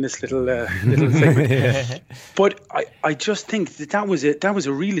call it in this little segment. Yeah. But I just think that was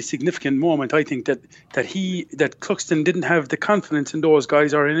a really significant moment. I think that Cluxton didn't have the confidence in those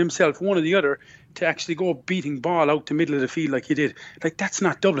guys, or in himself, one or the other, to actually go beating ball out the middle of the field like he did. Like, that's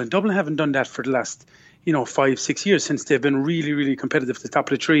not Dublin. Dublin haven't done that for the last 5-6 years, since they've been really, really competitive at the top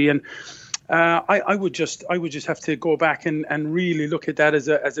of the tree. And I would just have to go back and really look at that as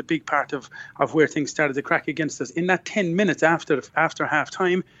a big part of where things started to crack against us. In that 10 minutes after half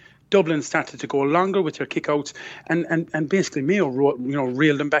time, Dublin started to go longer with their kickouts, and basically Mayo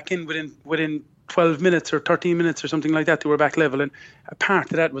reeled them back in within 12 minutes or 13 minutes or something like that. They were back level, and a part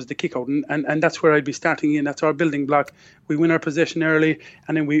of that was the kick out, and that's where I'd be starting in. That's our building block. We win our possession early,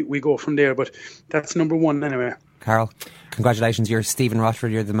 and then we go from there. But that's number one anyway. Carl, congratulations, you're Stephen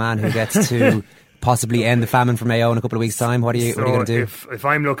Rochford. You're the man who gets to possibly end the famine for Mayo in a couple of weeks' time. What are you going to do? If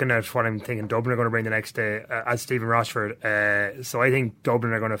I'm looking at what I'm thinking Dublin are going to bring the next day, as Stephen Rochford, so I think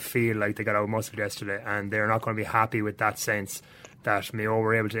Dublin are going to feel like they got out muscled yesterday, and they're not going to be happy with that sense that Mayo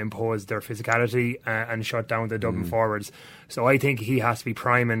were able to impose their physicality and shut down the Dublin forwards. So I think he has to be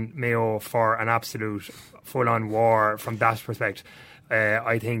priming Mayo for an absolute full-on war from that perspective.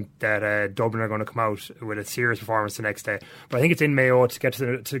 I think that Dublin are going to come out with a serious performance the next day. But I think it's in Mayo to get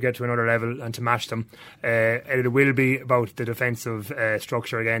to another level and to match them. It will be about the defensive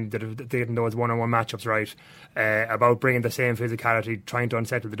structure again, getting those one-on-one matchups right, about bringing the same physicality, trying to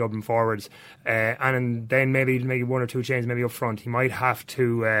unsettle the Dublin forwards, and then maybe one or two changes maybe up front. He might have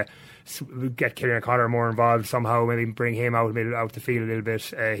to get Killian O'Connor more involved somehow, maybe bring him out the field a little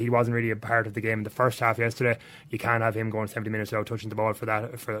bit. He wasn't really a part of the game in the first half yesterday. You can't have him going 70 minutes without touching the ball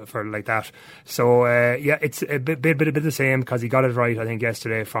for like that. So it's a bit the same, because he got it right, I think,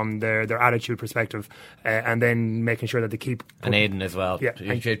 yesterday from their attitude perspective, and then making sure that they keep and Aidan as well. Yeah,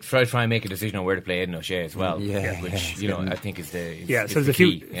 you should try and make a decision on where to play Aidan O'Shea as well. Which I think is the so there's a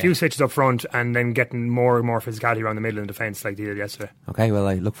few switches up front, and then getting more and more physicality around the middle in defence like they did yesterday. Okay, well,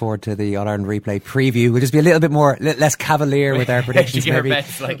 I look forward to the All-Ireland replay preview. We'll just be a little bit more less cavalier with our predictions maybe.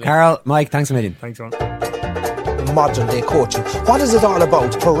 Carl, Mike, thanks a million. Thanks, man. Modern day coaching. What is it all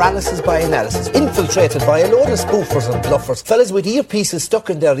about? Paralysis by analysis, infiltrated by a load of spoofers and bluffers, fellas with earpieces stuck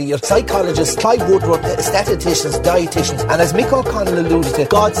in their ear, psychologists, Clive Woodward, statisticians, dietitians, and as Mick O'Connell alluded to,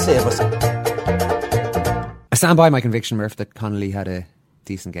 God save us. I stand by my conviction, Murph, that Connolly had a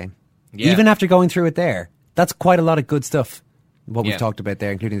decent game. Even after going through it there, that's quite a lot of good stuff. what we've talked about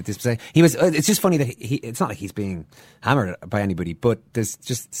there, including the dispossession. He was. It's just funny that it's not like he's being hammered by anybody, but there's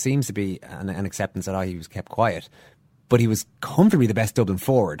just seems to be an acceptance that he was kept quiet. But he was comfortably the best Dublin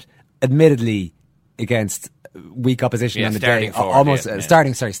forward, admittedly against weak opposition on the day. Forward,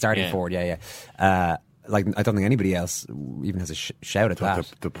 starting forward. Like I don't think anybody else even has a shout at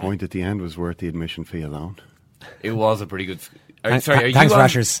that. The point at the end was worth the admission fee alone. It was a pretty good. Thanks,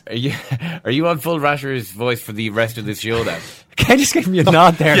 Rashers. Are you on full Rashers' voice for the rest of this show then? Can you just give me a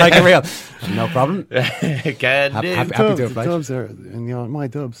nod there, like a real? No problem. Happy to apply. Dubs are my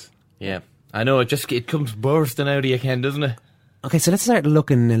dubs. Yeah, I know. It comes bursting out of you, Ken, doesn't it? Okay, so let's start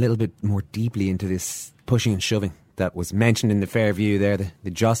looking a little bit more deeply into this pushing and shoving that was mentioned in the Fairview there,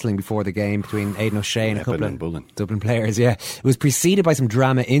 the jostling before the game between Aidan O'Shea and a couple of Dublin players. Yeah, it was preceded by some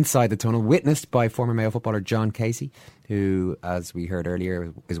drama inside the tunnel, witnessed by former Mayo footballer John Casey, who, as we heard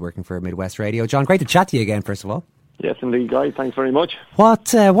earlier, is working for Midwest Radio. John, great to chat to you again, first of all. Yes, indeed, guys. Thanks very much. What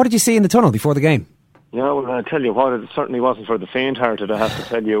did you see in the tunnel before the game? Yeah, well, I'll tell you what, it certainly wasn't for the faint-hearted, I have to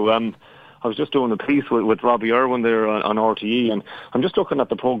tell you. I was just doing a piece with Robbie Irwin there on RTE, and I'm just looking at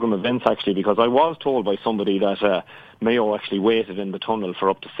the programme events, actually, because I was told by somebody that Mayo actually waited in the tunnel for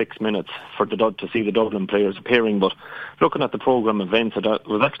up to 6 minutes to see the Dublin players appearing, but looking at the programme events, it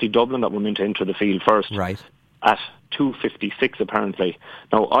was actually Dublin that were meant to enter the field first. Right. At 2:56 apparently.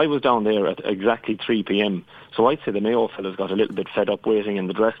 Now, I was down there at exactly 3 p.m, so I'd say the Mayo fellas got a little bit fed up waiting in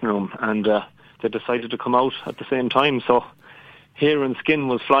the dressing room, and they decided to come out at the same time, so hair and skin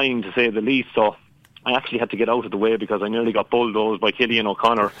was flying, to say the least, so I actually had to get out of the way because I nearly got bulldozed by Killian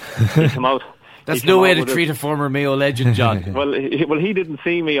O'Connor. He came out. That's no way to treat a former Mayo legend, John. Well, he didn't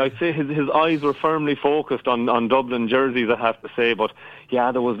see me. I'd say his eyes were firmly focused on Dublin jerseys, I have to say. But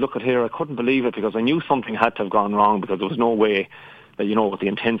yeah, there was, look at here, I couldn't believe it because I knew something had to have gone wrong, because there was no way that, with the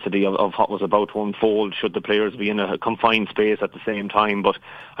intensity of what was about to unfold, should the players be in a confined space at the same time. But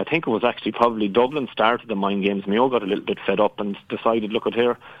I think it was actually probably Dublin started the mind games. Mayo got a little bit fed up and decided, look at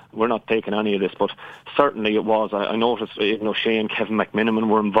here, we're not taking any of this. But certainly it was. I noticed Aidan O'Shea and Kevin McMiniman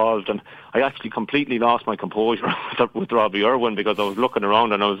were involved, and I actually completely lost my composure with Robbie Irwin because I was looking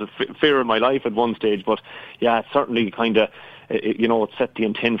around and I was in fear of my life at one stage. But yeah, it certainly kind of, it set the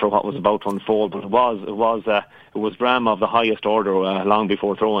intent for what was about to unfold. But it was drama of the highest order long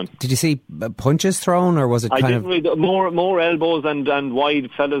before throwing. Did you see punches thrown, or was it kind of more elbows and wide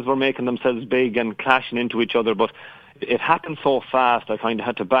fellas were making themselves big and clashing into each other? But it happened so fast, I kind of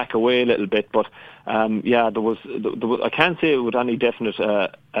had to back away a little bit. But there was. I can't say with any definite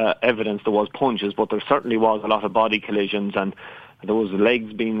evidence there was punches, but there certainly was a lot of body collisions, and there was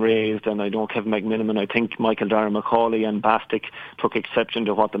legs being raised, and I know Kevin McMiniman, I think Michael Dara-McCauley and Bastick took exception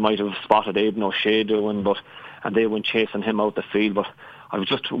to what they might have spotted Aidan O'Shea doing, and they went chasing him out the field. But I was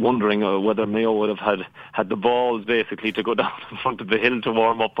just wondering whether Mayo would have had the balls basically to go down in front of the hill to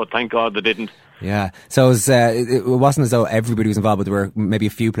warm up, but thank God they didn't. Yeah, so it wasn't as though everybody was involved, but there were maybe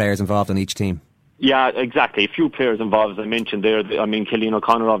a few players involved on each team. Yeah, exactly. A few players involved, as I mentioned there. I mean, Killian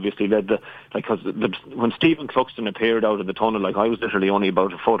O'Connor obviously led because when Stephen Cluxton appeared out of the tunnel, I was literally only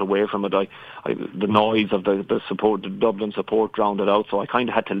about a foot away from it. The noise of the support, the Dublin support drowned it out, so I kind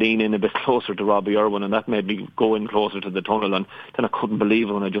of had to lean in a bit closer to Robbie Irwin, and that made me go in closer to the tunnel, and then I couldn't believe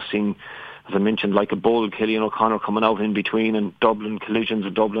it when I just seen, as I mentioned, like a bull, Killian O'Connor coming out in between, and Dublin collisions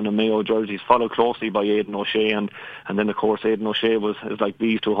with Dublin and Mayo jerseys, followed closely by Aidan O'Shea, and then of course Aidan O'Shea is like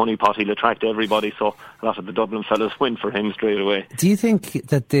bees to a honeypot. He'll attract everybody, so a lot of the Dublin fellas went for him straight away. Do you think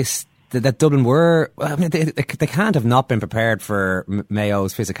that that Dublin were, I mean, they can't have not been prepared for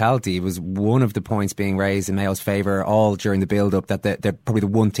Mayo's physicality? It was one of the points being raised in Mayo's favour all during the build-up, that they're probably the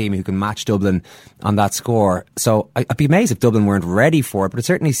one team who can match Dublin on that score. So I'd be amazed if Dublin weren't ready for it, but it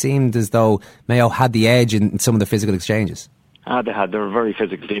certainly seemed as though Mayo had the edge in some of the physical exchanges. They had. They're a very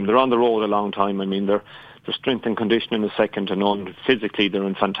physical team. They're on the road a long time. I mean, their strength and conditioning is second to none. Physically, they're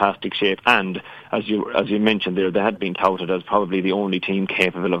in fantastic shape, and as you mentioned there, they had been touted as probably the only team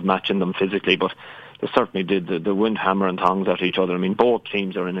capable of matching them physically, but they certainly did. The wind hammer and tongs at each other. I mean, both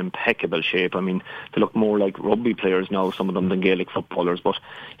teams are in impeccable shape. I mean, they look more like rugby players now, some of them, than Gaelic footballers. But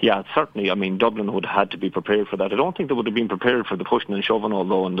yeah, certainly, I mean, Dublin would have had to be prepared for that. I don't think they would have been prepared for the pushing and shoving,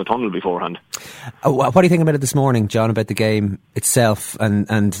 although, in the tunnel beforehand. What do you think about it this morning, John, about the game itself? And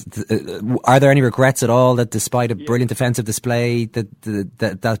are there any regrets at all that, despite a brilliant defensive display,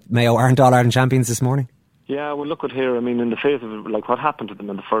 that Mayo aren't All-Ireland champions this morning? Yeah, well, look at here. I mean, in the face of what happened to them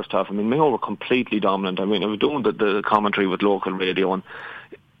in the first half, I mean, Mayo were completely dominant. I mean, I was doing the commentary with local radio, and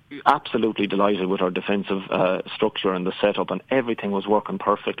absolutely delighted with our defensive structure and the setup, and everything was working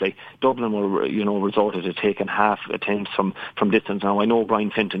perfectly. Dublin were, resorted to taking half attempts from distance. Now I know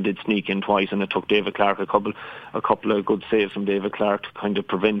Brian Fenton did sneak in twice, and it took David Clark a couple of good saves from David Clark to kind of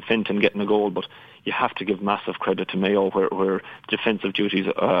prevent Fenton getting a goal. But you have to give massive credit to Mayo where defensive duties,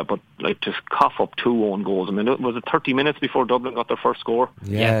 but like to cough up 2 own goals. I mean, was it 30 minutes before Dublin got their first score?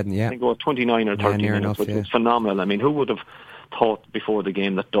 Yeah. I think it was 29 or 30 minutes, enough, which was phenomenal. I mean, who would have thought before the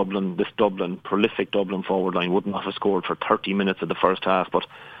game that prolific Dublin forward line would not have scored for 30 minutes of the first half? But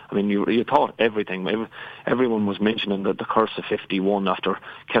I mean, you thought everything. Everyone was mentioning the curse of 51 after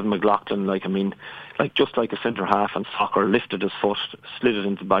Kevin McLaughlin. Just like a centre half in soccer, lifted his foot, slid it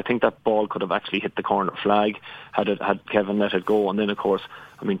into. I think that ball could have actually hit the corner flag had Kevin let it go. And then, of course,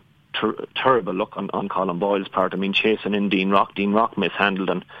 I mean, terrible luck on Colin Boyle's part. I mean, chasing in Dean Rock mishandled,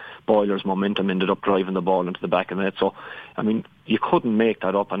 and Boyler's momentum ended up driving the ball into the back of the net. So, I mean, you couldn't make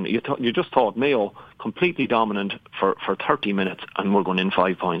that up, and you just thought Mayo completely dominant for 30 minutes, and we're going in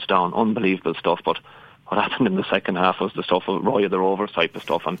 5 points down. Unbelievable stuff. But what happened in the second half was the stuff of Roy of the Rovers type of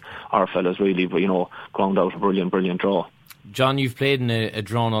stuff, and our fellas really, ground out a brilliant draw. John, you've played in a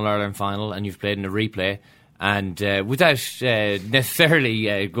drawn All-Ireland final, and you've played in a replay. And without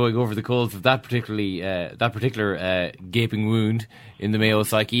necessarily going over the coals of that particular gaping wound in the Mayo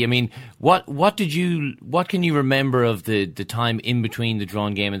psyche, I mean, what can you remember of the time in between the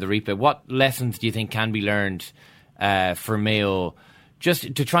drawn game and the replay? What lessons do you think can be learned for Mayo,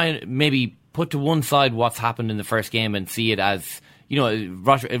 just to try and maybe put to one side what's happened in the first game and see it as,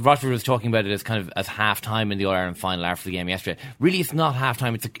 Rochford was talking about it as kind of as half-time in the All-Ireland final after the game yesterday. Really, it's not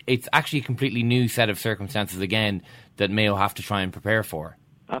half-time. It's actually a completely new set of circumstances again that Mayo have to try and prepare for.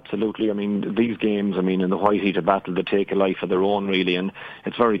 Absolutely. I mean, these games, in the white heat of battle, they take a life of their own, really, and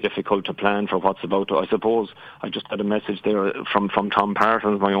it's very difficult to plan for what's about to. I suppose I just had a message there from Tom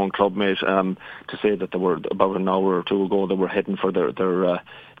Parsons, my own clubmate, to say that they were, about an hour or two ago, they were heading for their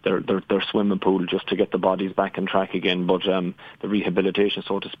swimming pool just to get the bodies back on track again, but the rehabilitation,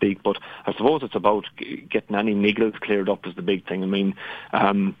 so to speak. But I suppose it's about getting any niggles cleared up is the big thing. I mean,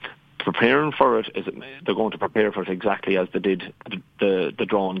 preparing for it, they're going to prepare for it exactly as they did the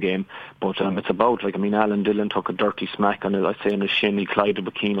drawn game, but it's about, Alan Dillon took a dirty smack on it, I'd say, on his shin. He collided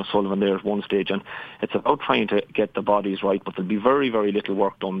with Keane O'Sullivan there at one stage, and it's about trying to get the bodies right. But there'll be very, very little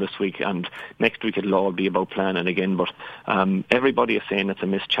work done this week, and next week it'll all be about planning again. But everybody is saying it's a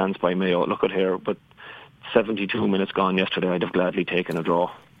missed chance by Mayo. Look at here, but 72 minutes gone yesterday, I'd have gladly taken a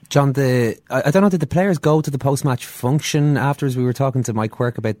draw. John, I don't know, did the players go to the post-match function afterwards? We were talking to Mike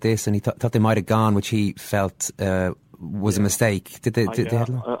Quirk about this, and he thought they might have gone, which he felt was a mistake. Did they?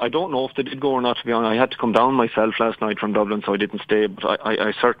 I don't know if they did go or not, to be honest. I had to come down myself last night from Dublin, so I didn't stay, but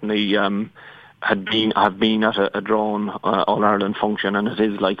I certainly have been at a drawn All-Ireland function, and it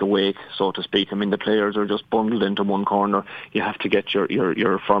is like a wake, so to speak. I mean, the players are just bundled into one corner. You have to get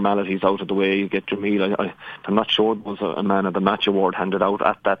your formalities out of the way. You get your meal. I'm not sure there was a Man of the Match award handed out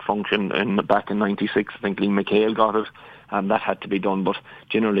at that function back in '96. I think Lee McHale got it, and that had to be done. But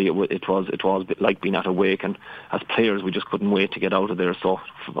generally, it was like being at a wake, and as players, we just couldn't wait to get out of there. So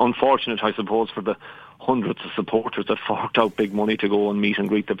unfortunate, I suppose, for the hundreds of supporters that forked out big money to go and meet and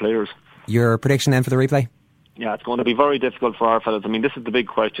greet the players. Your prediction then for the replay? Yeah, it's going to be very difficult for our fellas. I mean, this is the big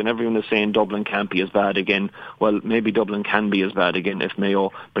question. Everyone is saying Dublin can't be as bad again. Well, maybe Dublin can be as bad again if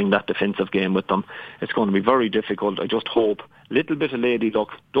Mayo bring that defensive game with them. It's going to be very difficult. I just hope, little bit of lady luck,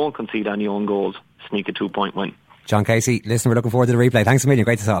 don't concede any own goals, sneak a 2-point win. John Casey, listen, we're looking forward to the replay. Thanks a million,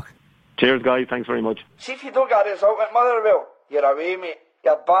 great to talk. Cheers, guys, thanks very much. See if you don't get this out with Motherwell, you're away, mate.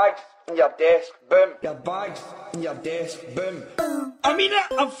 Your bags in your desk, boom. Your bags in your desk, boom. I mean it,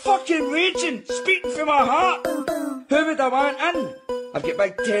 I'm fucking raging, speaking from my heart. Who would I want in? I've got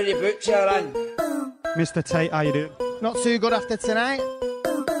big Terry Boots here in. Mr. Tate, how you doing? Not too good after tonight.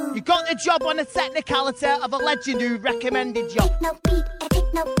 You got the job on the technicality of a legend who recommended you. No beat, I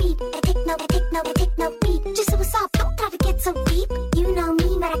take no beat, I take no, I take no, I take no beat. Just so what's up, don't try to get so deep. You know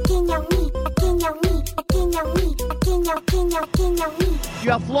me, but I can't know me. I can't know me, I can't know me. I can't know me. You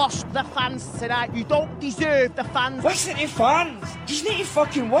have lost the fans tonight. You don't deserve the fans. Listen to fans. You need to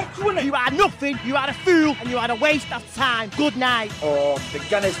fucking work on it. You are nothing, you are a fool, and you are a waste of time. Good night. Oh, the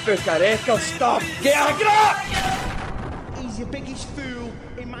Guinness Book of Records, stop. Get a He's the biggest fool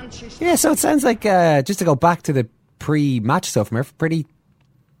in Manchester. Yeah, so it sounds like, just to go back to the pre-match stuff, Murph, pretty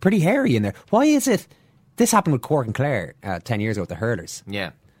hairy in there. Why is it? This happened with Cork and Clare 10 years ago with the hurlers.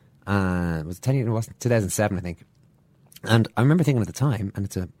 Yeah. It was 10 years, it wasn't 2007, I think. And I remember thinking at the time, and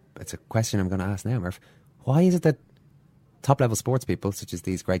it's a question I'm going to ask now, Murph, why is it that top-level sports people, such as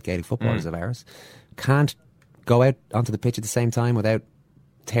these great Gaelic footballers of ours, can't go out onto the pitch at the same time without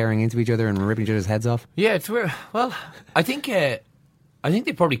tearing into each other and ripping each other's heads off? Yeah, it's weird. Well, I think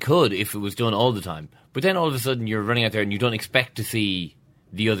they probably could if it was done all the time. But then all of a sudden you're running out there and you don't expect to see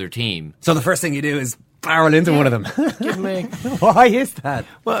the other team. So the first thing you do is barrel into one of them. Why is that?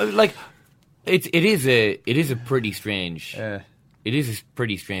 Well, like it is a pretty strange. It is a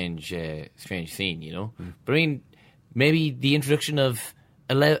pretty strange scene, you know. But I mean, maybe the introduction of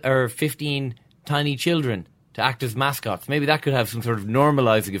 11 or 15 tiny children to act as mascots, maybe that could have some sort of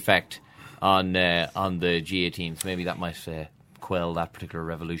normalising effect on the GA teams. Maybe that might quell that particular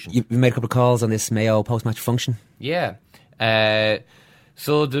revolution. You made a couple of calls on this Mayo post-match function. Yeah.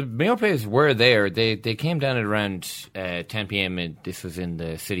 So the Mayo players were there. They came down at around 10 p.m. and this was in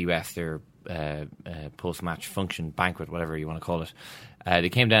the City West, their post-match function, banquet, whatever you want to call it. They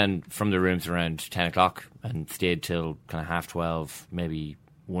came down from their rooms around 10 o'clock and stayed till kind of 12:30, maybe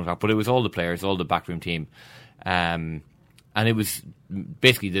 1 o'clock. But it was all the players, all the backroom team. And it was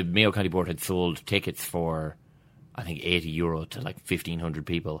basically the Mayo County Board had sold tickets for, I think, €80 to like 1,500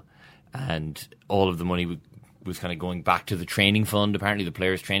 people. And all of the money was kind of going back to the training fund, apparently the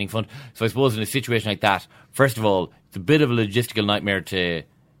players' training fund. So I suppose in a situation like that, first of all, it's a bit of a logistical nightmare to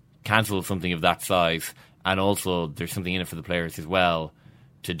cancel something of that size, and also there's something in it for the players as well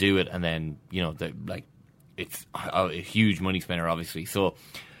to do it, and then, you know, it's a huge money spender, obviously. So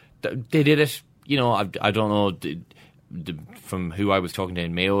they did it. You know, I don't know, from who I was talking to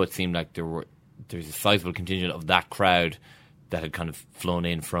in Mayo, it seemed like there's a sizable contingent of that crowd that had kind of flown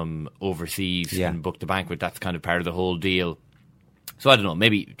in from overseas and booked the banquet. That's kind of part of the whole deal. So I don't know,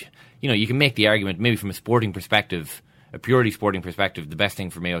 maybe, you know, you can make the argument, maybe from a sporting perspective, a purely sporting perspective, the best thing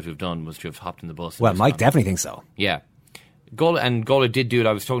for Mayo to have done was to have hopped in the bus. Well, Mike definitely thinks so. Yeah. Galway did do it.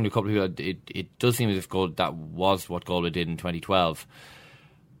 I was talking to a couple of people. It does seem as if that was what Galway did in 2012.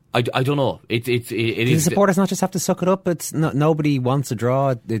 I don't know. It is. Do the supporters not just have to suck it up? It's nobody wants a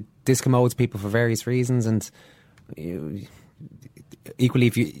draw. It discommodes people for various reasons, and equally,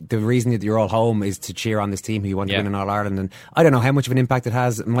 the reason that you're all home is to cheer on this team who you want to win in All Ireland. And I don't know how much of an impact it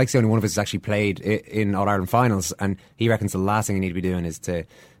has. Mike's the only one of us who's actually played in All Ireland finals, and he reckons the last thing you need to be doing is to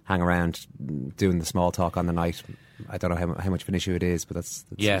hang around doing the small talk on the night. I don't know how much of an issue it is, but that's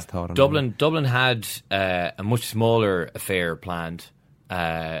his thought on it. Dublin had a much smaller affair planned,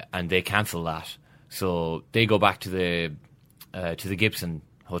 and they cancelled that. So they go back to the Gibson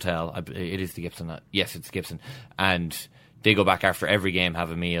Hotel. It is the Gibson. Yes, it's Gibson. And they go back after every game, have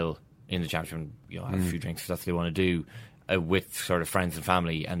a meal in the championship, you know, have a few drinks if that's what they want to do, with sort of friends and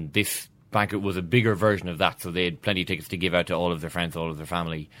family. And this banquet was a bigger version of that, so they had plenty of tickets to give out to all of their friends, all of their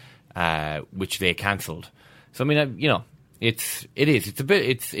family, which they cancelled. So I mean, you know, it's a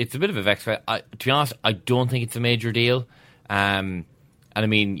bit of a vex. To be honest, I don't think it's a major deal. And I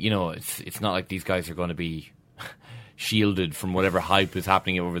mean, you know, it's not like these guys are going to be shielded from whatever hype is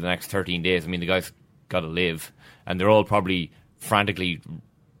happening over the next 13 days. I mean, the guys got to live, and they're all probably frantically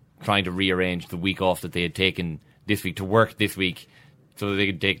trying to rearrange the week off that they had taken this week to work this week so that they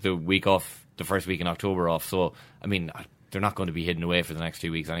could take the week off, the first week in October off. So, I mean, they're not going to be hidden away for the next 2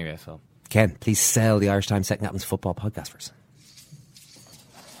 weeks anyway. So, Ken, please sell the Irish Times Second Happens football podcast for us.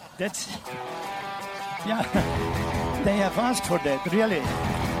 They have asked for that, really.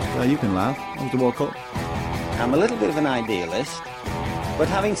 Well, you can laugh. It was the World Cup. I'm a little bit of an idealist, but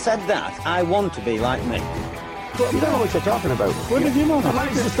having said that, I want to be like me. But you don't know what you're talking about. When did you know that? I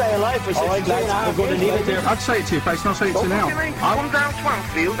managed to stay alive for 6 years. We're going to need it there. I'd say it to your face, not say it to you now. Come down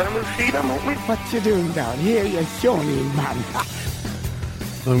Swanfield and we'll see them, won't we? What you doing down here, you shawny man?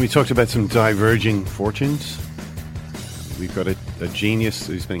 When we talked about some diverging fortunes, we've got a genius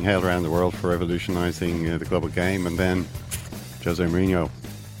who's being hailed around the world for revolutionising the global game, and then Jose Mourinho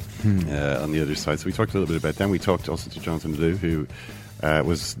on the other side. So we talked a little bit about them. We talked also to Jonathan Lew, who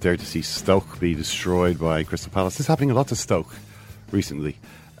was there to see Stoke be destroyed by Crystal Palace. This is happening a lot to Stoke recently.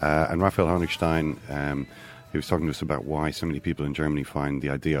 And Raphael Honigstein, he was talking to us about why so many people in Germany find the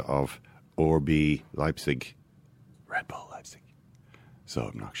idea of RB Leipzig, Red Bull Leipzig, so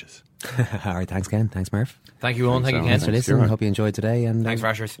obnoxious. All right, thanks Ken, thanks Murph. Thank you, Owen. Thank you, Ken. Thanks for listening. Hope you enjoyed today. And thanks,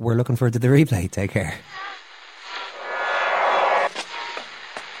 Rashers. We're looking forward to the replay. Take care.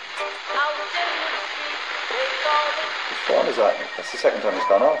 Which one is that? That's the second time it's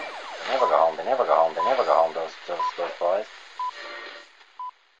gone off. They never go home, they never go home, they never go home, those boys.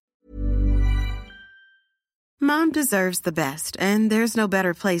 Mom deserves the best, and there's no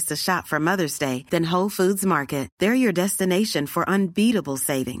better place to shop for Mother's Day than Whole Foods Market. They're your destination for unbeatable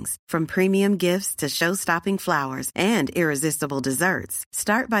savings, from premium gifts to show-stopping flowers and irresistible desserts.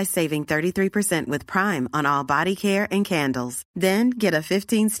 Start by saving 33% with Prime on all body care and candles. Then get a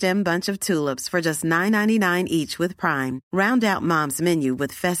 15-stem bunch of tulips for just $9.99 each with Prime. Round out Mom's menu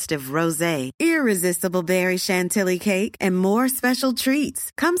with festive rosé, irresistible berry chantilly cake, and more special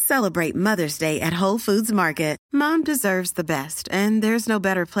treats. Come celebrate Mother's Day at Whole Foods Market. Mom deserves the best, and there's no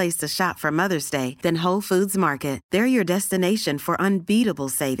better place to shop for Mother's Day than Whole Foods Market. They're your destination for unbeatable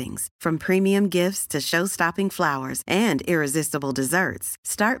savings, from premium gifts to show-stopping flowers and irresistible desserts.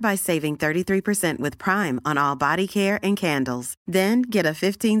 Start by saving 33% with Prime on all body care and candles. Then get a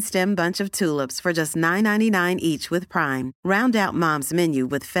 15-stem bunch of tulips for just $9.99 each with Prime. Round out Mom's menu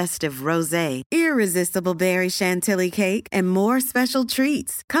with festive rosé, irresistible berry chantilly cake, and more special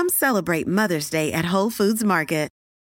treats. Come celebrate Mother's Day at Whole Foods Market.